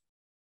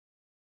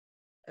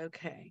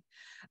 Okay.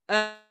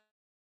 After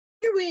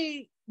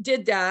we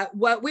did that,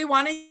 what we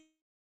wanted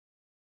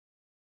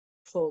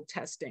full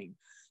testing.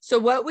 So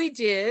what we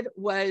did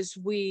was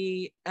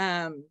we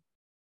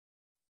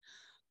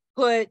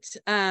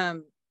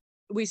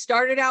we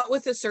started out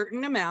with a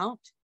certain amount,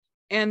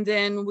 and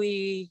then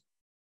we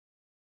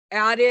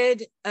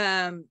added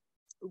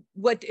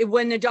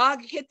when the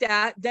dog hit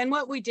that, then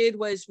what we did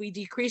was we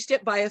decreased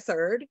it by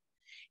 1/3,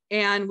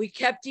 and we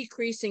kept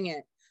decreasing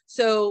it.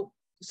 So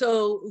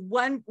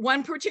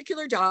one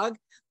particular dog,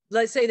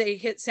 let's say they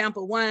hit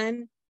sample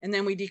 1 and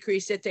then we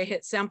decreased it, they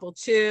hit sample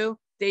 2,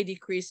 they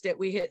decreased it,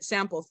 we hit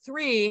sample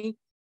 3,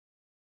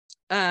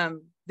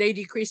 they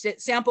decreased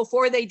it, sample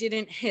 4 they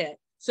didn't hit.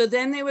 So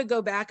then they would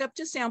go back up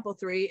to sample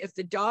 3. If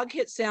the dog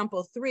hit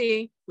sample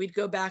 3, we'd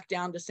go back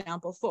down to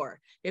sample 4.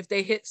 If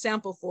they hit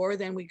sample 4,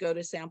 then we go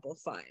to sample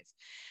 5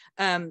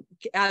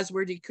 as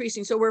we're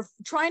decreasing. So we're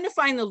trying to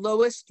find the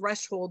lowest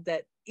threshold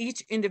that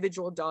each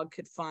individual dog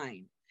could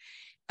find.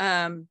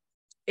 They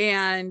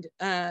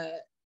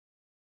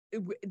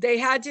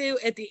had to,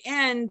 at the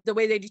end, the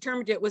way they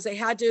determined it was they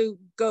had to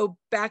go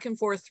back and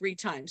forth 3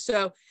 times.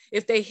 So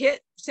if they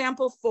hit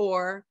sample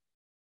 4,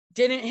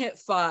 didn't hit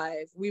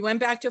 5, we went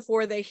back to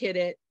 4, they hit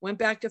it, went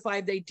back to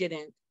 5, they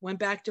didn't, went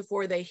back to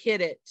 4, they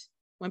hit it,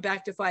 went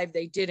back to 5,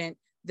 they didn't,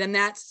 then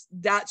that's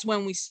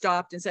when we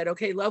stopped and said,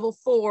 okay, level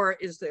 4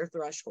 is their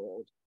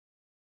threshold.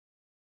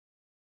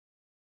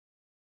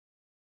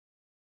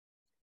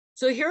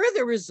 So here are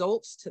the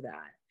results to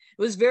that.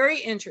 It was very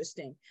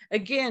interesting.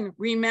 Again,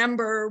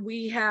 remember,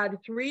 we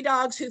had 3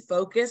 dogs who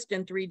focused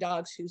and 3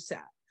 dogs who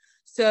sat.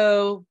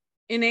 So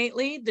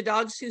innately, the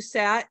dogs who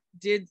sat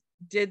did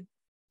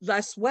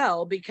less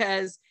well,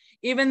 because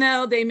even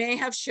though they may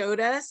have showed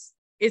us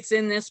it's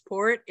in this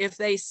port, if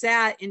they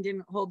sat and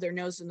didn't hold their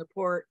nose in the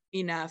port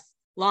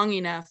long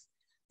enough,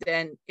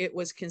 then it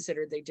was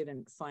considered they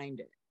didn't find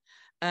it.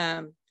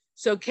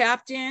 So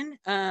Captain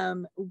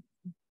found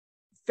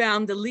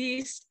the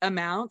least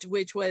amount,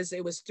 which was,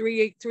 it was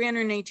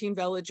 318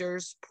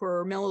 veligers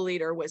per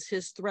milliliter was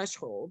his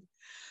threshold.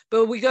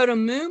 But we go to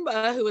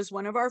Moomba, who was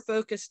one of our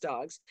focus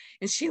dogs,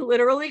 and she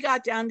literally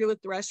got down to a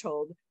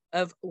threshold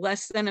of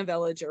less than a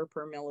veliger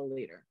per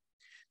milliliter.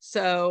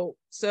 So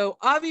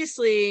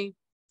obviously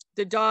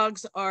the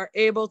dogs are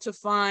able to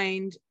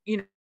find, you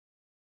know,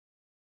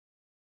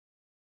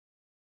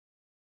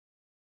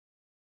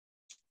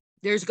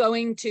 there's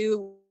going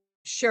to,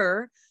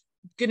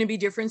 going to be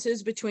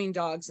differences between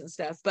dogs and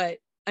stuff, but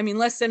I mean,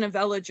 less than a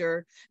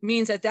veliger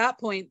means at that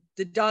point,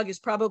 the dog is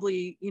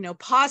probably, you know,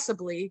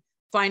 possibly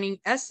finding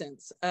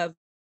essence of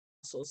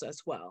mussels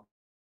as well.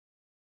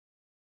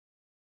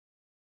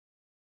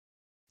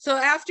 So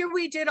after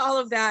we did all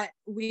of that,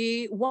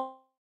 we were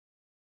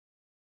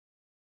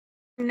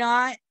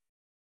not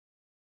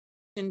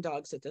in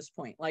dogs at this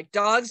point, like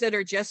dogs that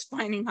are just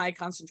finding high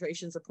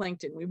concentrations of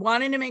plankton. We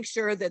wanted to make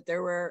sure that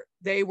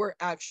they were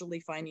actually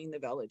finding the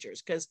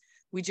veligers, because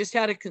we just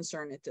had a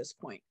concern at this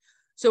point.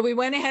 So we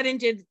went ahead and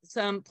did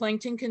some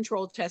plankton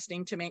control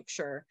testing to make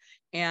sure.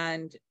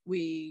 And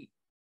we,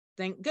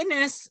 thank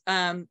goodness,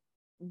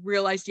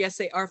 realized, yes,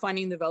 they are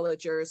finding the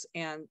veligers,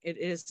 and it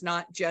is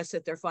not just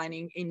that they're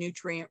finding a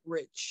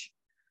nutrient-rich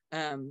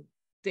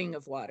thing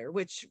of water,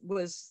 which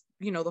was,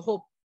 you know, the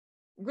whole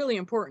really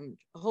important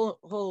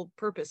whole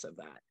purpose of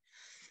that.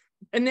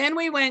 And then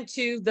we went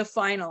to the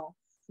final,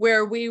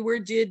 where we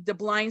did the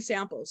blind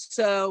samples.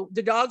 So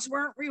the dogs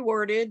weren't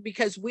rewarded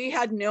because we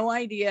had no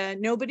idea,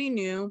 nobody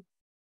knew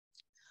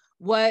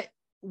what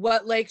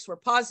lakes were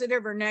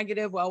positive or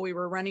negative while we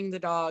were running the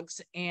dogs.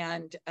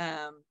 And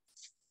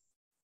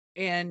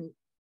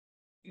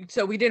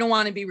so we didn't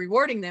want to be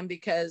rewarding them,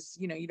 because,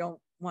 you know, you don't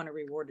want to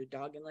reward a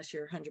dog unless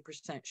you're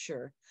 100%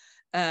 sure.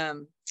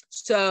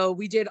 So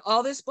we did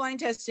all this blind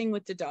testing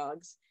with the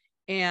dogs,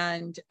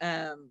 and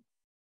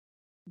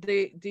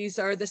these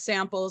are the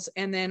samples.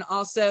 And then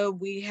also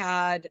we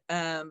had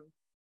the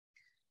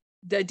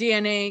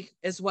DNA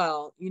as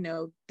well, you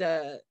know,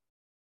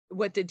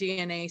 what the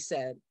DNA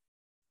said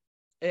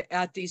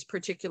at these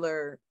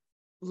particular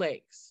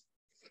lakes.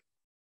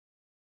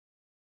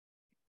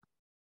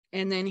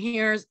 And then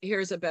here's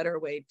a better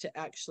way to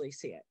actually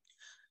see it.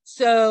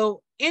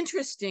 So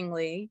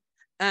interestingly,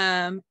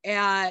 at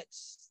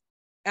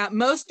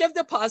most of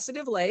the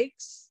positive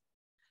lakes,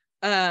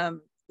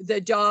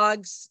 the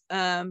dogs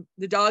and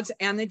the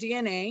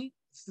DNA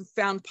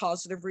found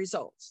positive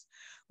results.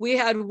 We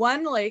had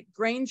one lake,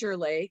 Granger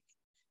Lake,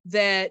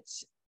 that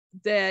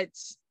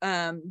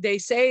they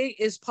say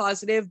is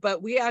positive,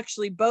 but we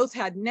actually both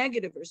had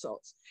negative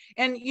results.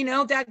 And, you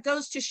know, that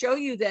goes to show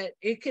you that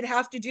it could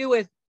have to do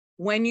with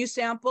when you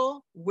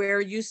sample,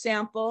 where you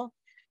sample.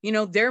 You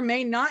know, there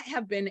may not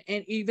have been,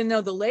 and even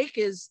though the lake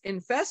is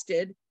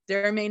infested,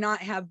 there may not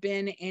have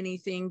been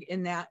anything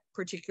in that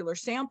particular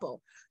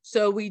sample.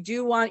 So we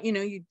do want, you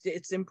know,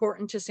 it's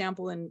important to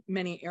sample in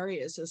many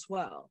areas as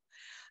well.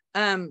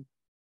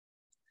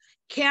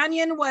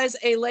 Canyon was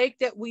a lake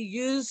that we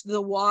used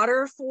the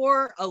water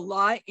for a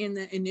lot in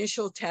the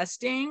initial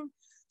testing.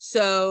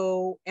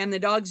 So, and the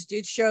dogs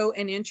did show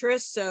an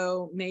interest,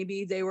 so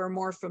maybe they were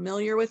more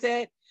familiar with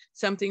it,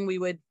 something we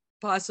would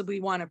possibly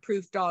want to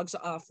proof dogs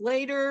off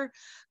later.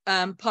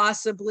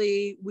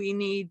 Possibly we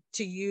need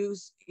to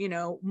use, you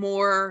know,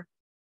 more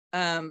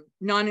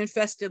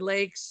non-infested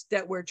lakes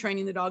that we're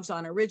training the dogs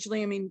on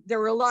originally. I mean, there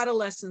were a lot of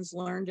lessons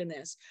learned in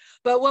this,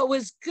 but what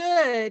was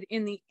good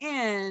in the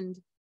end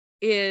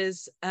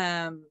is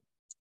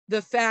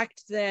the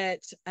fact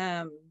that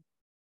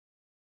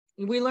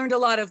we learned a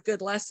lot of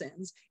good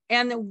lessons,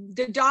 and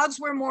the dogs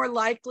were more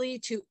likely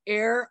to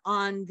err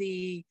on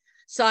the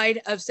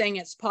side of saying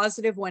it's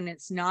positive when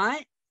it's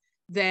not,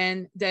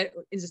 then that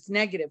is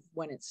negative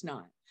when it's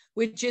not,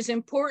 which is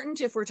important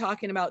if we're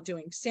talking about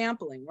doing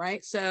sampling,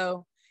 right?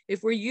 So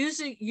if we're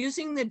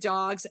using the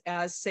dogs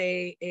as,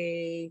 say,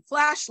 a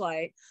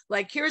flashlight,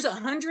 like here's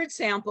 100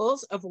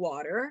 samples of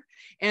water,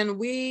 and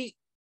we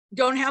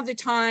don't have the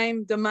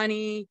time, the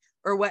money,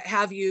 or what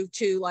have you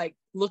to like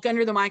look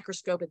under the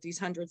microscope at these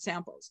 100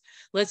 samples.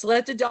 Let's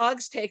let the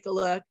dogs take a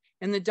look,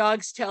 and the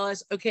dogs tell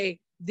us, okay,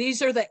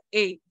 these are the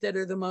 8 that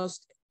are the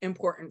most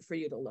important for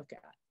you to look at.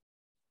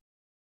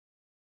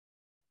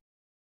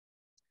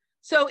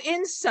 So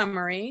in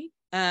summary,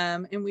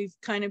 and we've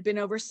kind of been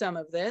over some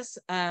of this,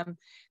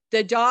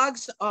 the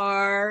dogs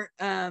are,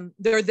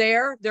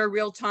 they're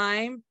real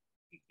time.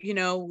 You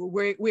know,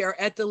 we are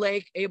at the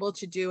lake able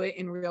to do it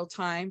in real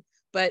time,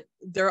 but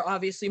they're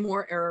obviously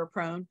more error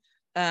prone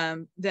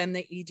than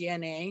the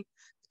eDNA.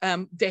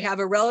 They have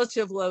a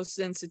relative low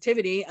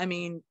sensitivity. I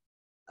mean,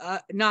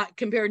 not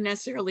compared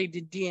necessarily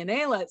to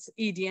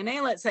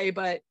eDNA, let's say,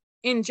 but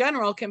in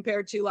general,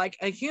 compared to like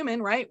a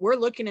human, right? We're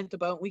looking at the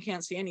boat, we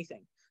can't see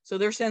anything. So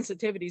their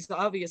sensitivity is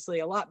obviously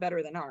a lot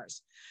better than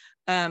ours.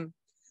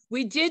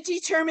 We did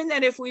determine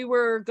that if we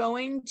were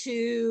going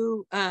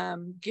to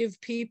give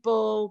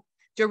people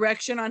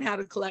direction on how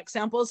to collect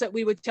samples, that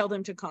we would tell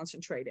them to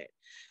concentrate it.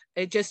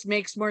 It just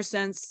makes more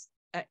sense,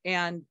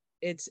 and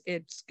it's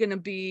going to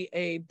be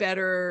a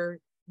better,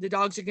 the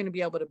dogs are going to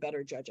be able to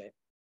better judge it.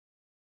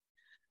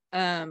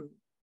 And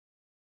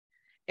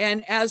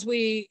as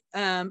we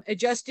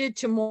adjusted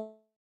to more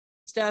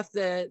stuff,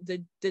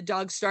 the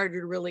dogs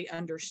started really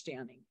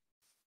understanding.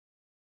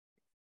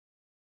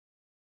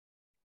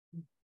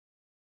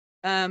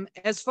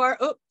 As far,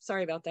 oh,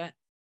 sorry about that.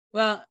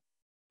 Well,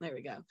 there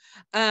we go.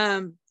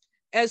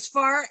 As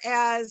far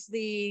as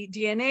the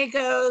DNA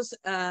goes,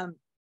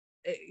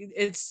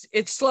 it's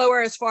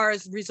slower as far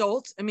as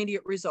results,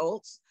 immediate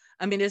results.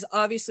 I mean, it's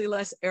obviously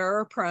less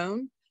error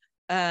prone.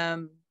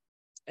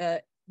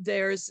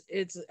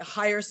 It's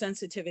higher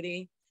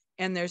sensitivity,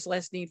 and there's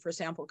less need for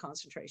sample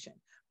concentration.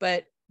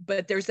 But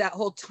there's that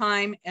whole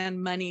time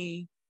and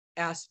money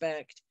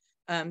aspect.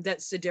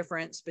 That's the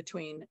difference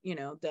between, you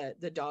know,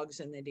 the dogs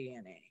and the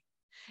DNA.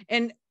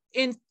 And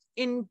in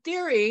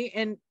theory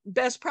and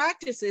best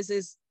practices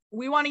is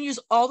we want to use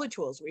all the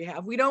tools we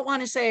have. We don't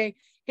want to say,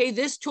 hey,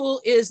 this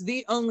tool is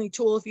the only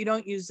tool. If you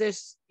don't use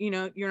this, you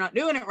know, you're not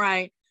doing it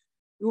right.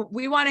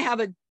 We want to have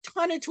a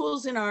ton of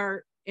tools in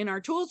our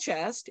tool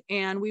chest,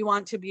 and we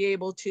want to be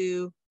able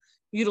to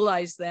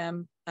utilize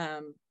them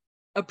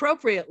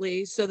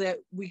appropriately so that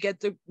we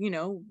get the, you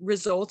know,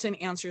 results and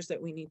answers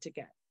that we need to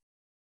get.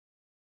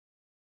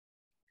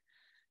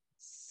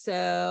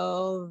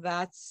 So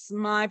that's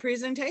my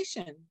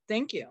presentation.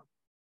 Thank you.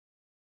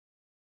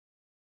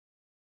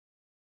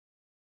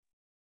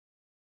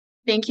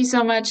 Thank you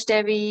so much,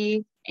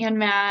 Debbie and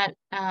Matt.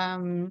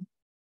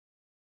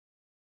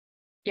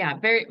 Yeah,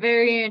 very,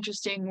 very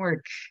interesting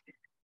work,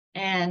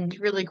 and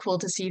really cool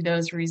to see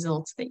those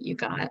results that you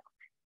got.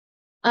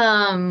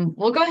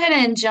 We'll go ahead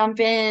and jump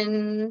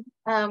in.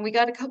 We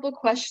got a couple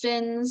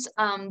questions.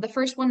 The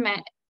first one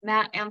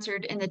Matt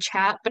answered in the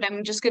chat, but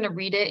I'm just going to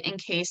read it in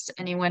case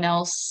anyone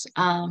else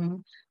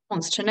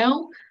wants to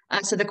know.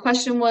 So the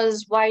question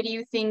was, why do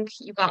you think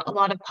you got a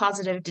lot of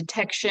positive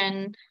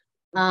detection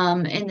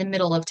in the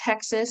middle of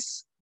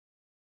Texas?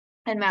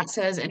 And Matt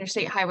says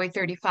Interstate Highway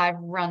 35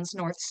 runs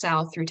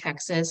north-south through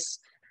Texas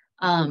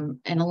and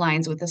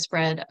aligns with the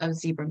spread of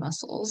zebra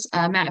mussels.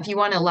 Matt, if you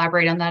want to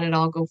elaborate on that at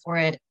all, go for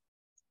it.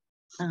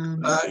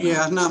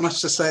 Yeah, not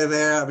much to say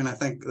there. I mean, I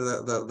think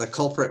the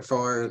culprit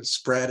for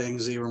spreading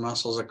zebra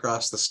mussels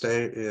across the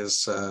state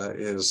is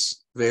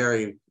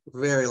very,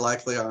 very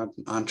likely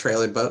on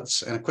trailing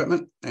boats and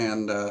equipment.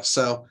 And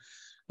so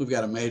we've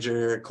got a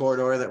major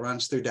corridor that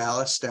runs through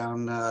Dallas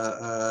down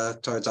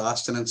towards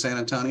Austin and San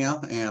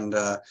Antonio, and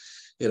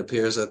it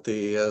appears that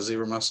the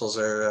zebra mussels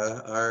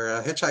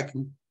are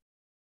hitchhiking.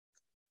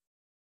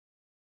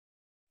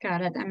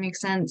 Got it. That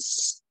makes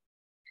sense.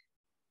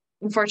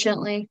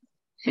 Unfortunately.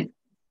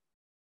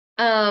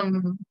 All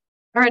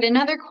right,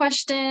 another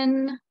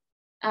question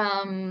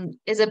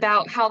is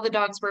about how the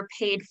dogs were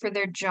paid for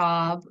their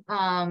job.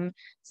 So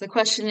the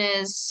question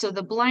is, so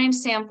the blind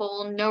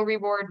sample, no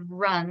reward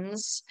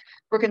runs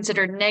were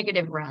considered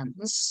negative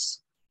runs.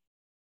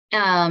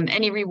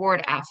 Any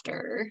reward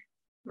after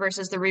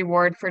versus the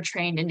reward for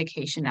trained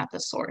indication at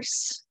the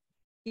source.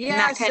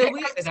 Yeah, so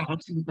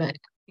but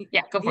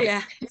yeah, go for it.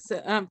 Yeah,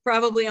 so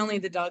probably only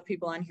the dog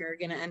people on here are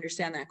going to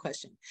understand that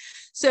question.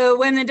 So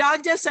when the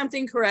dog does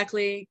something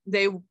correctly,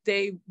 they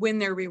win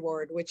their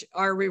reward, which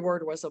our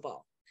reward was a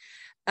ball.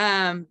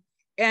 And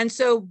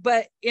so,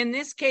 but in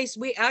this case,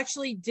 we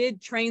actually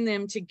did train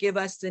them to give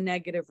us the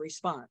negative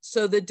response.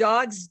 So the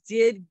dogs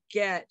did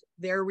get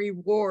their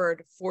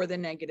reward for the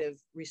negative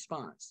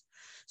response.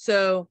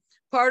 So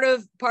part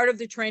of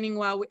the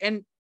training,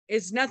 and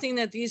it's nothing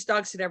that these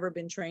dogs had ever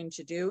been trained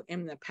to do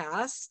in the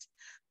past.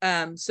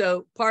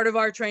 So part of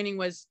our training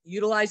was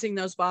utilizing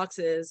those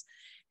boxes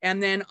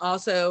And then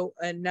also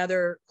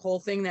another whole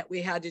thing that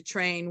we had to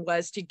train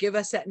was to give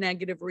us that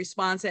negative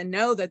response and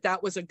know that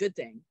that was a good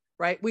thing,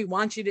 right? We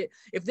want you to,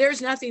 if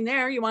there's nothing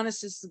there, you want us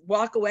to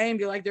walk away and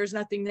be like, there's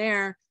nothing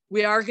there.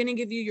 We are going to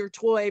give you your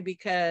toy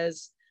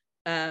because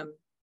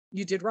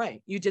you did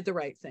right. You did the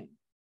right thing.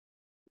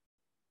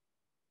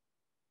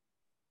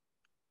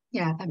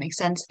 Yeah, that makes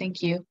sense.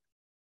 Thank you.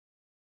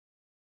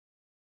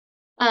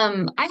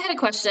 I had a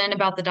question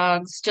about the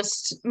dogs,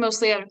 just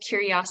mostly out of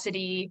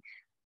curiosity.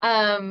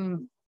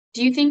 Do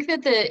you think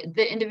that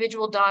the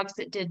individual dogs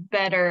that did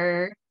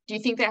better, do you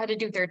think that had to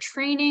do with their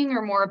training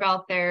or more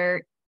about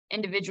their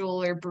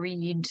individual or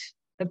breed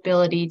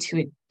ability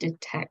to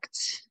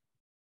detect?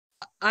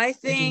 I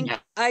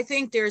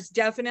think there's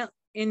definite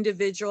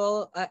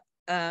individual.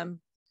 I'm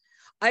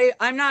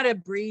not a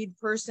breed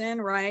person,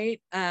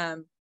 right?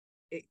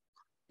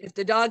 If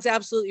the dog's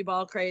absolutely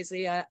ball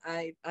crazy,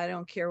 I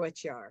don't care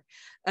what you are.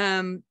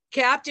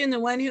 Captain, the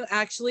one who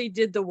actually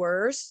did the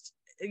worst,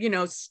 you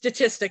know,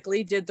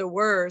 statistically did the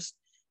worst,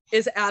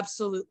 is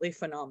absolutely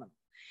phenomenal.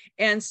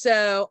 And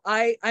so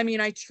I mean,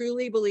 I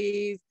truly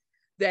believe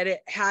that it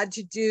had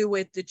to do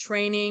with the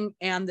training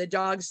and the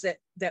dogs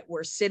that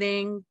were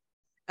sitting,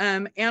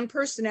 and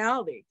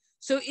personality.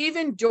 So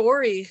even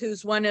Dory,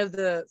 who's one of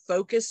the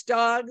focus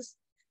dogs,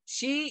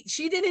 she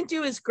didn't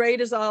do as great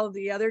as all of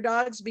the other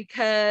dogs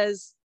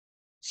because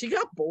she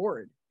got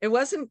bored.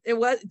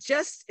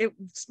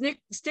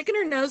 Sticking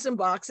her nose in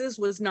boxes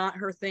was not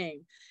her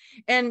thing.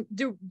 And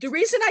the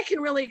reason I can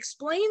really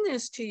explain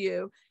this to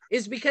you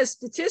is because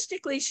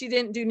statistically, she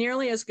didn't do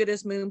nearly as good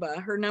as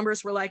Moomba. Her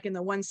numbers were like in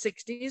the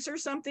 160s or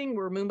something,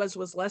 where Moomba's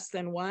was less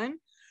than 1.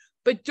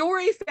 But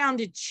Dory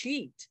found a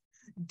cheat.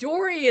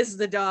 Dory is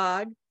the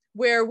dog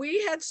where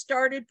we had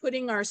started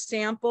putting our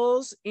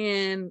samples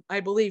in, I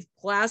believe,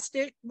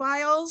 plastic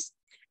vials,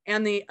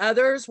 and the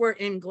others were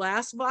in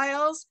glass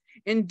vials.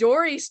 And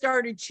Dory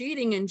started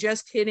cheating and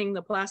just hitting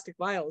the plastic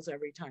vials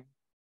every time.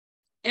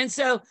 And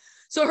so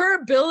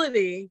her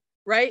ability,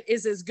 right,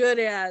 is as good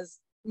as,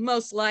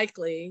 most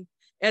likely,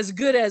 as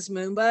good as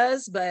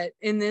Moomba's. But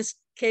in this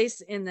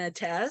case, in the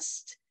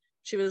test,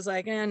 she was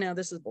like, no,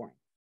 this is boring.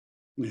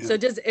 Yeah. So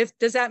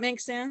does that make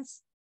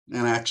sense?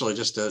 And actually,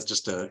 just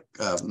to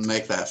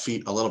make that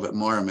feat a little bit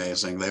more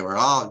amazing, they were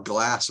all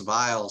glass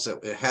vials.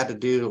 It had to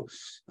do,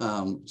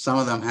 some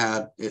of them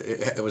had,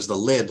 it was the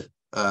lid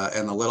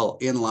and the little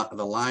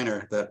the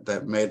liner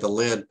that made the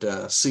lid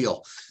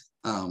seal.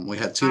 We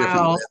had two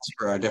different lids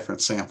for our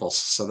different samples.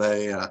 So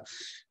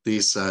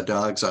these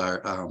dogs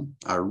are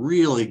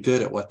really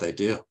good at what they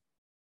do.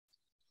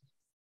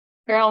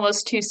 They're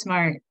almost too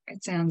smart,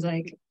 it sounds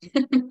like.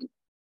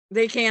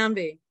 They can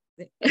be.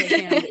 They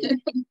can be.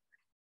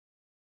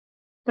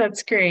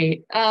 That's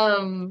great.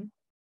 All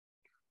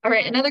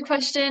right, another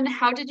question.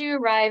 How did you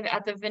arrive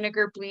at the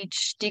vinegar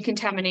bleach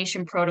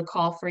decontamination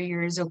protocol for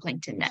your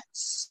zooplankton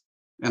nets?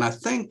 And I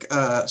think,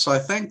 so I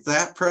think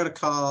that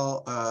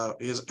protocol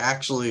is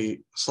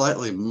actually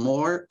slightly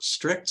more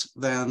strict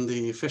than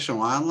the Fish and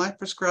Wildlife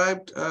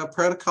prescribed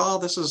protocol.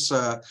 This is,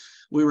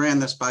 we ran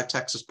this by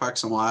Texas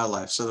Parks and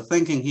Wildlife. So the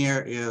thinking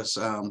here is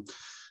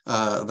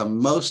the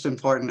most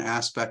important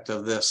aspect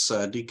of this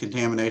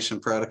decontamination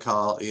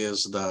protocol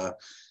is the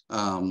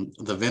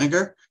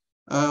vinegar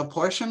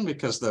portion,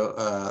 because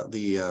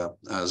the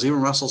zebra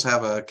mussels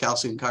have a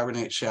calcium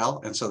carbonate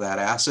shell, and so that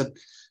acid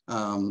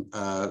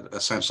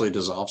essentially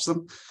dissolves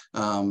them.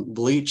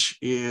 Bleach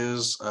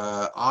is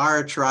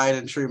our tried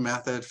and true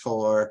method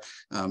for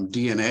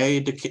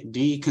DNA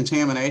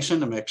decontamination,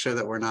 to make sure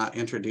that we're not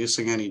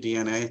introducing any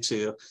DNA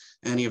to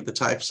any of the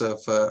types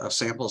of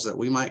samples that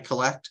we might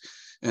collect.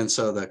 And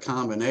so the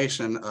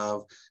combination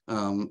of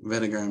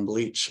vinegar and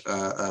bleach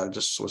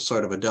just was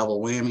sort of a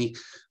double whammy.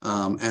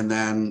 And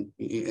then,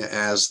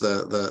 as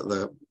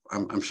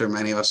I'm sure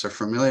many of us are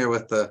familiar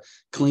with the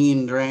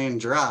clean, drain,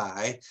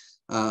 dry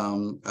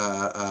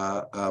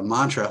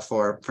mantra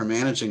for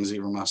managing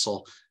zebra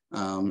mussel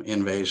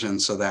invasion.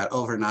 So that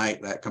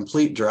overnight, that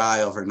complete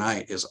dry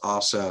overnight is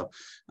also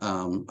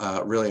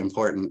really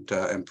important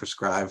and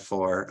prescribed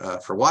for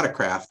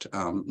watercraft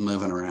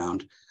moving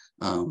around.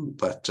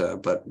 But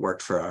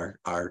worked for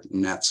our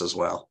nets as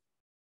well.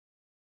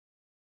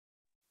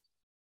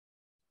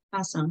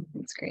 Awesome,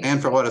 that's great.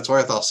 And for what it's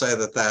worth, I'll say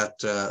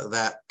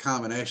that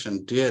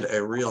combination did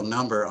a real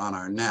number on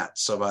our net.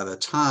 So by the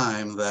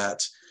time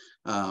that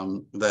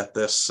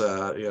this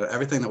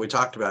everything that we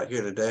talked about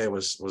here today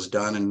was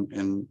done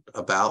in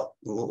about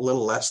a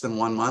little less than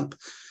 1 month,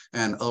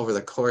 and over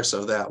the course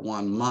of that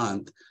 1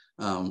 month,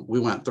 we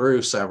went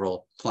through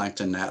several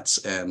plankton nets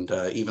and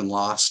even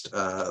lost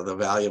the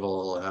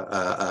valuable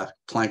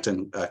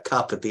plankton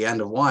cup at the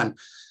end of one,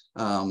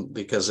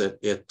 because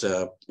it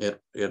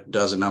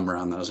does a number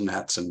on those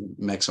nets and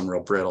makes them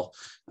real brittle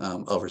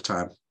over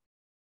time.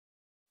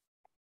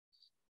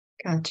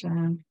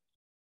 Gotcha.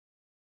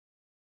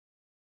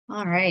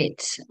 All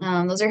right,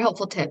 those are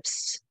helpful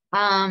tips.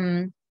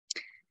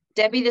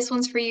 Debbie, this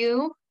one's for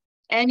you.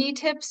 Any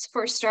tips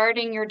for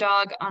starting your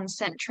dog on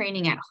scent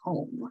training at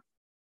home?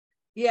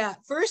 Yeah,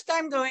 first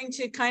I'm going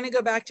to kind of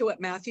go back to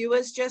what Matthew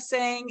was just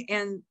saying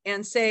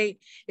and say,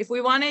 if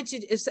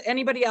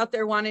anybody out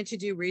there wanted to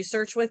do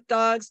research with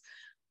dogs,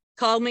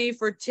 call me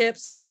for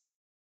tips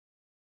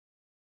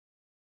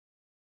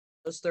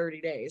those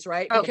 30 days,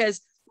 right? Oh,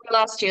 because we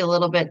lost you a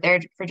little bit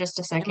there for just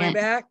a second. Am I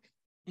back?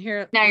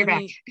 Here. Now you're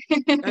back.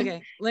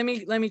 Okay, let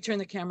me turn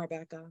the camera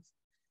back off.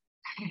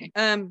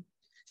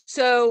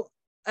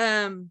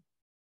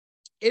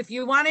 If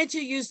you wanted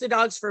to use the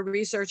dogs for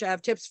research, I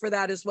have tips for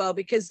that as well,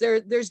 because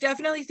there's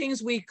definitely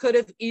things we could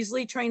have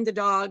easily trained the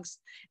dogs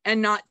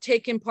and not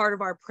taken part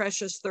of our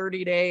precious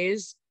 30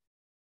 days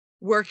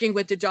working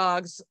with the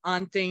dogs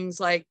on things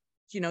like,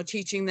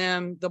 teaching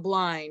them the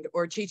blind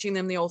or teaching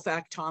them the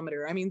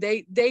olfactometer. I mean,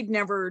 they'd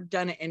never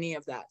done any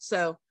of that.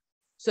 So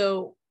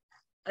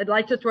I'd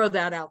like to throw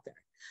that out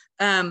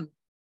there.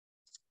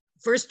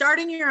 For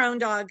starting your own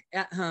dog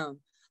at home,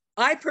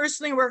 I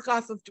personally work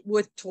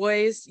with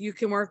toys. You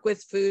can work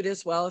with food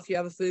as well if you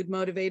have a food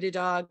motivated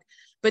dog,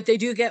 but they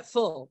do get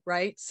full,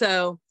 right?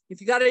 So if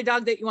you got a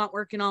dog that you want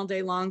working all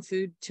day long,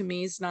 food to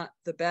me is not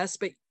the best,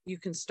 but you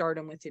can start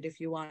them with it if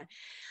you want.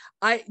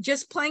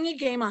 Just playing a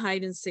game of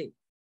hide and seek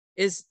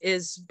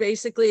is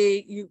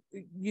basically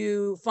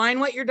you find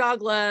what your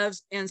dog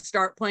loves and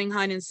start playing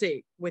hide and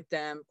seek with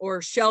them,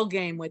 or shell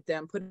game with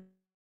them.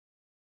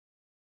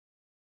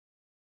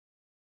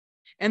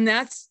 And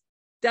that's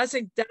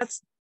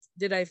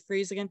did I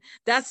freeze again?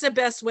 That's the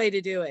best way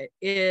to do it,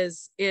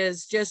 is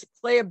just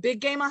play a big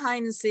game of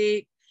hide and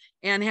seek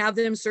and have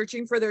them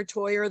searching for their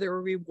toy or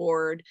their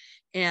reward.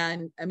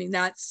 And I mean,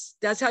 that's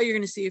how you're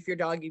going to see if your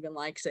dog even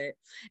likes it.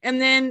 And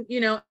then,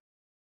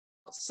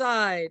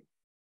 outside,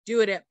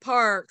 do it at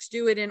parks,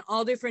 do it in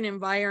all different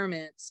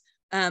environments,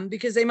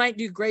 because they might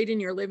do great in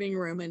your living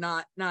room and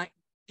not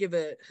give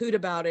a hoot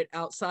about it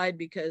outside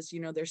because,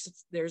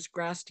 there's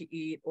grass to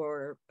eat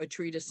or a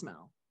tree to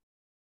smell.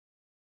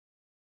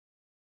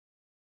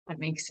 That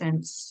makes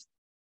sense.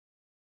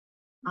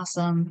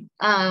 Awesome.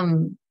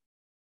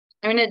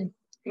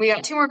 We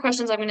got two more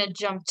questions. I'm gonna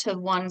jump to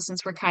one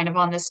since we're kind of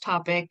on this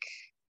topic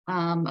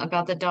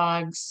about the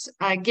dogs.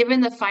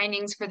 Given the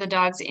findings for the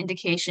dog's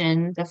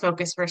indication, the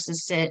focus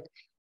versus sit,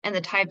 and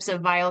the types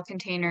of vial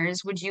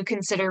containers, would you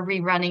consider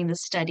rerunning the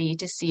study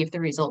to see if the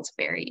results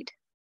varied?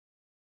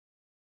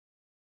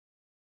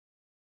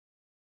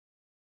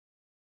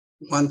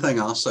 One thing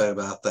I'll say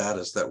about that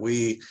is that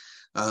we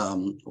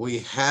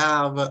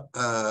have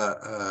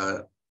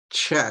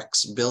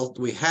checks built.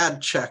 We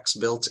had checks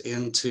built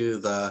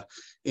into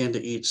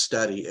each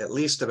study, at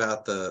least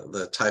about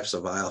the types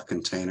of vial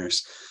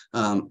containers.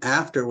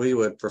 After we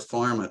would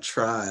perform a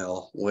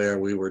trial where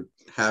we were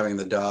having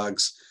the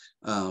dogs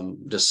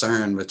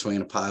discern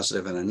between a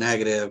positive and a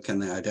negative, can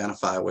they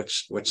identify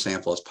which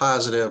sample is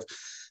positive,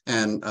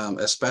 and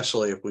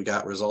especially if we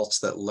got results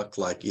that looked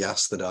like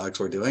yes, the dogs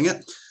were doing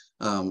it,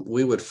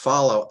 we would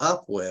follow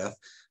up with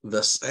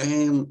the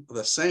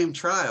same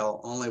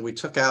trial, only we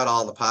took out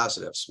all the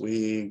positives.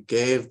 We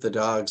gave the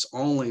dogs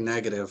only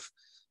negative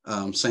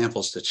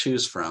samples to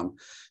choose from.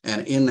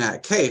 And in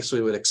that case,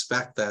 we would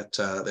expect that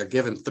they're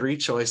given three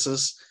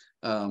choices,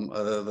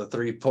 the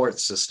three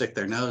ports to stick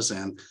their nose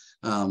in.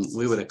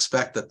 We would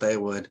expect that they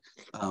would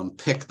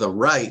pick the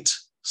right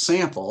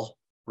sample,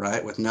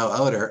 right, with no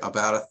odor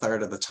about a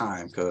third of the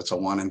time, because it's a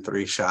 1 in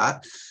 3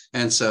 shot.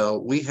 And so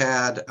we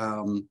had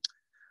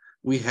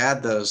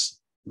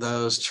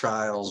those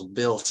trials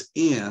built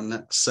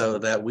in so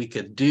that we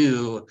could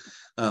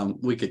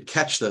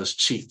catch those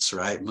cheats,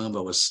 right?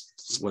 Moomba was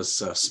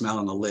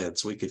smelling the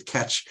lids. We could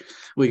catch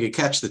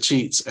the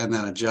cheats and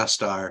then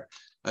adjust our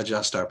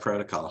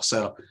protocol.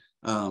 So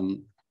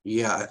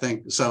yeah, I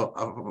think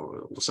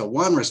so. So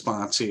one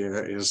response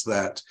here is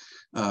that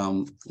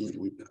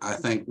I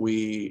think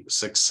we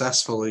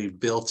successfully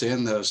built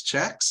in those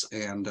checks,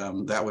 and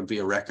that would be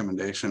a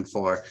recommendation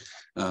for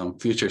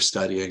future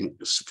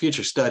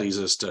studies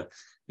is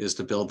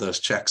to build those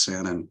checks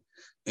in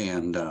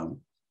and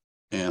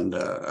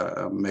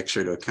make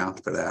sure to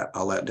account for that.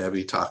 I'll let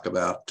Debbie talk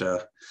about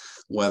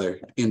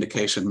whether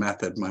indication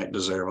method might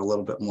deserve a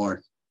little bit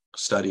more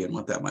study and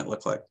what that might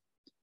look like.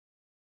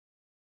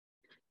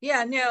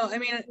 Yeah, no, I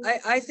mean,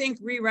 I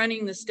think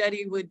rerunning the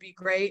study would be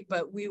great,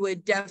 but we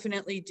would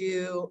definitely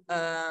do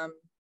a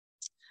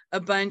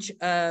bunch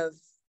of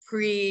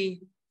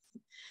pre-study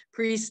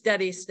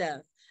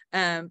stuff.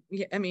 I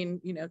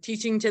mean,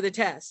 teaching to the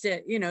test,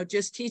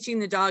 just teaching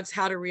the dogs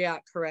how to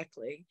react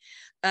correctly.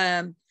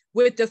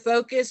 With the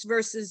focus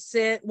versus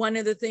sit, one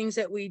of the things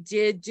that we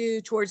did do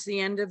towards the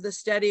end of the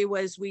study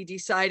was we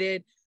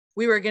decided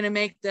we were going to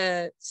make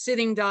the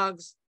sitting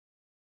dogs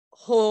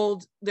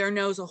hold their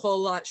nose a whole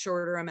lot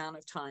shorter amount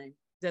of time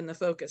than the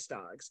focus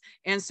dogs.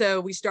 And so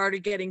we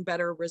started getting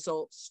better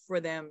results for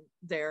them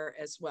there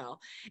as well.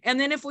 And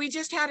then if we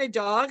just had a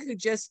dog who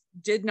just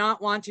did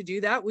not want to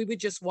do that, we would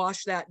just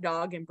wash that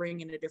dog and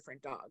bring in a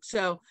different dog.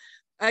 So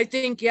I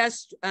think,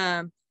 yes,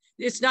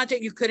 it's not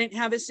that you couldn't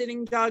have a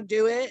sitting dog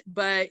do it,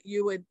 but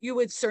you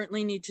would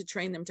certainly need to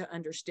train them to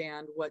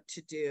understand what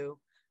to do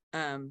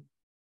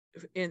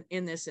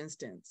in this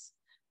instance.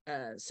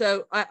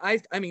 So I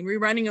mean,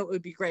 rerunning it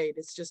would be great.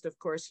 It's just, of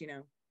course, you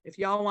know, if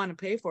y'all want to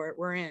pay for it,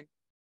 we're in.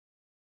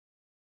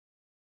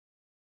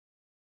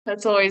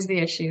 That's always the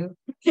issue.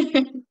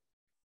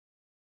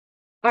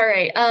 All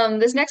right.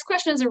 This next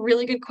question is a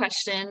really good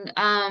question.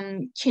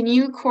 Can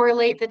you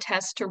correlate the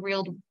test to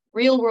real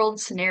world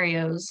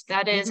scenarios?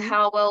 That is,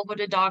 how well would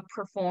a dog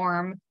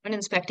perform when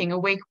inspecting a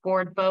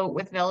wakeboard boat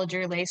with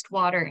veliger laced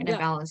water in a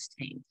ballast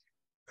tank?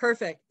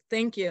 Perfect.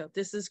 Thank you.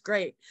 This is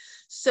great.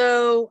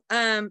 So,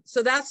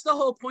 so that's the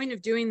whole point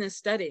of doing this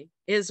study,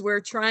 is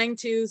we're trying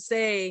to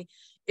say,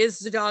 is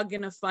the dog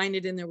going to find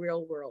it in the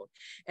real world?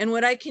 And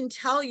what I can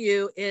tell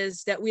you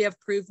is that we have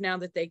proved now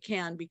that they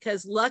can,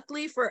 because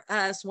luckily for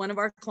us, one of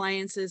our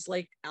clients is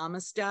Lake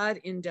Amistad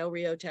in Del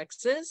Rio,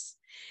 Texas.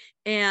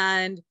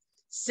 And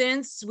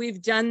since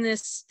we've done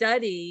this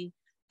study,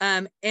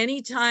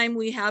 anytime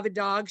we have a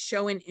dog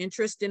show an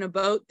interest in a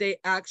boat, they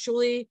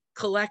actually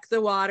collect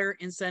the water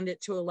and send it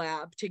to a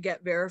lab to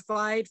get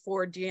verified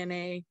for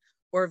DNA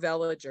or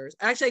veligers.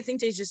 Actually, I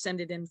think they just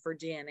send it in for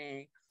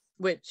DNA,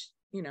 which,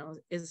 you know,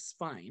 is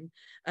fine.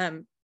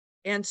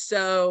 And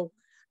so,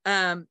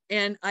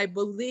 and I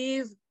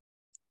believe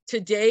to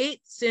date,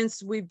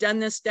 since we've done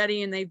this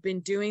study and they've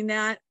been doing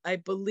that, I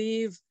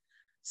believe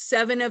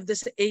 7 of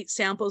the 8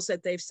 samples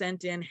that they've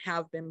sent in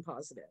have been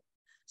positive.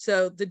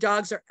 So the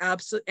dogs are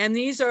absolutely, and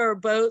these are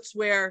boats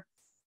where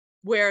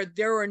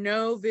there were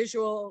no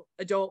visual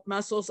adult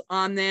mussels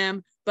on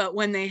them, but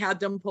when they had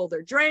them pull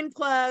their drain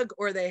plug,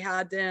 or they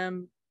had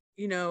them,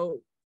 you know,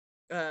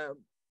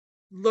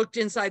 looked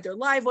inside their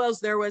live wells,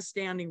 there was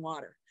standing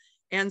water.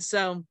 And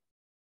so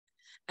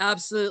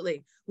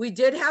absolutely. We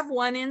did have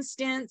one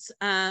instance,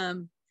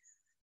 a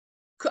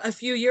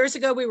few years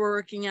ago, we were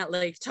working at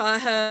Lake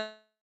Tahoe.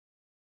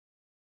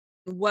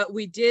 What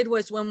we did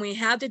was, when we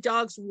had the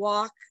dogs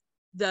walk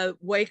the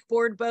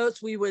wakeboard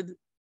boats, we would,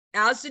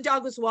 as the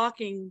dog was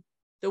walking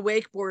the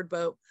wakeboard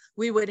boat,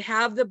 we would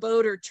have the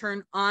boater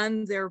turn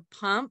on their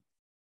pump,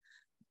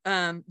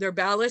 their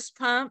ballast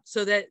pump,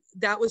 so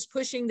that was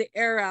pushing the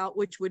air out,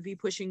 which would be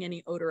pushing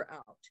any odor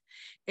out.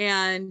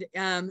 And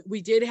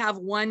we did have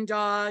one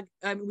dog,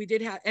 and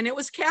it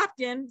was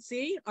Captain,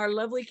 see, our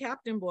lovely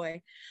Captain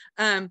boy.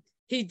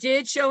 He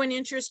did show an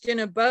interest in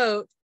a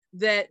boat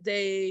that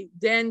they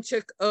then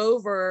took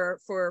over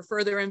for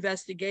further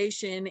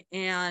investigation.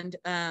 And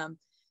I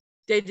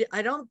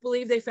don't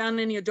believe they found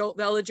any adult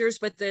veligers,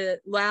 but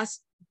the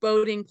last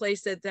boating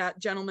place that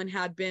gentleman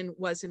had been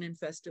was an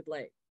infested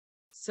lake.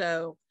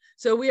 So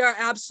we are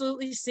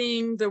absolutely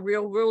seeing the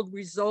real world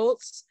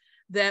results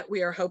that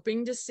we are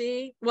hoping to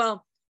see.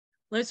 Well,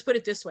 let's put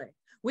it this way.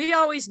 We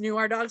always knew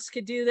our dogs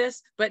could do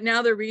this, but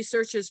now the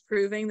research is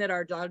proving that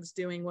our dogs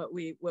doing what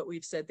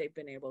we've said they've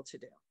been able to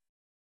do.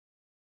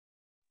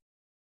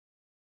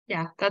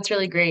 Yeah, that's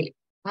really great.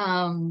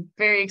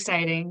 Very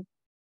exciting.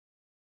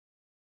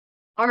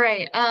 All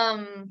right.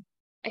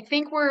 I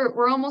think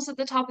we're almost at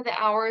the top of the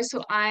hour,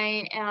 so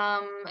I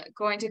am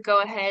going to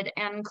go ahead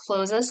and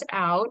close us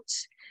out.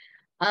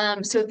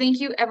 So thank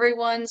you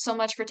everyone so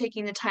much for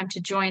taking the time to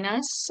join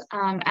us.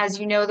 As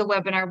you know, the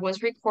webinar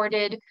was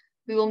recorded.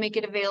 We will make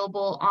it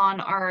available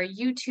on our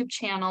YouTube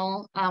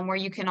channel, where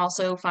you can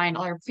also find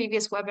all our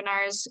previous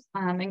webinars.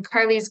 And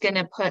Carly's going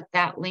to put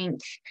that link,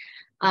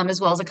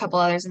 as well as a couple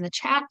others in the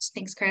chat.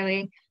 Thanks,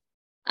 Carly.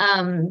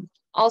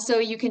 Also,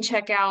 you can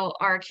check out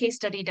our case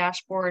study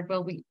dashboard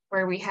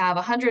where we have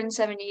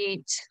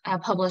 178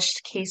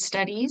 published case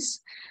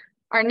studies.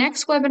 Our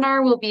next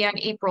webinar will be on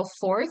April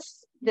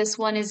 4th. This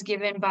one is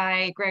given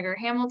by Gregor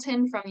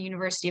Hamilton from the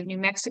University of New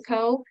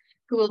Mexico,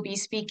 who will be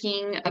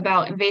speaking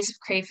about invasive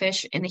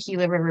crayfish in the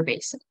Gila River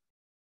Basin.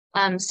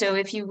 So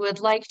if you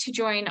would like to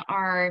join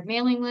our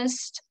mailing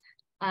list,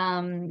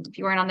 if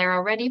you aren't on there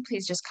already,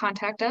 please just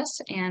contact us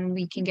and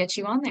we can get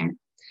you on there.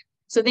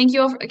 So thank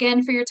you all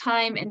again for your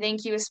time, and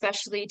thank you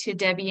especially to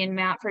Debbie and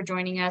Matt for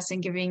joining us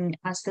and giving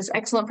us this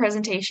excellent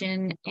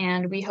presentation,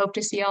 and we hope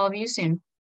to see all of you soon.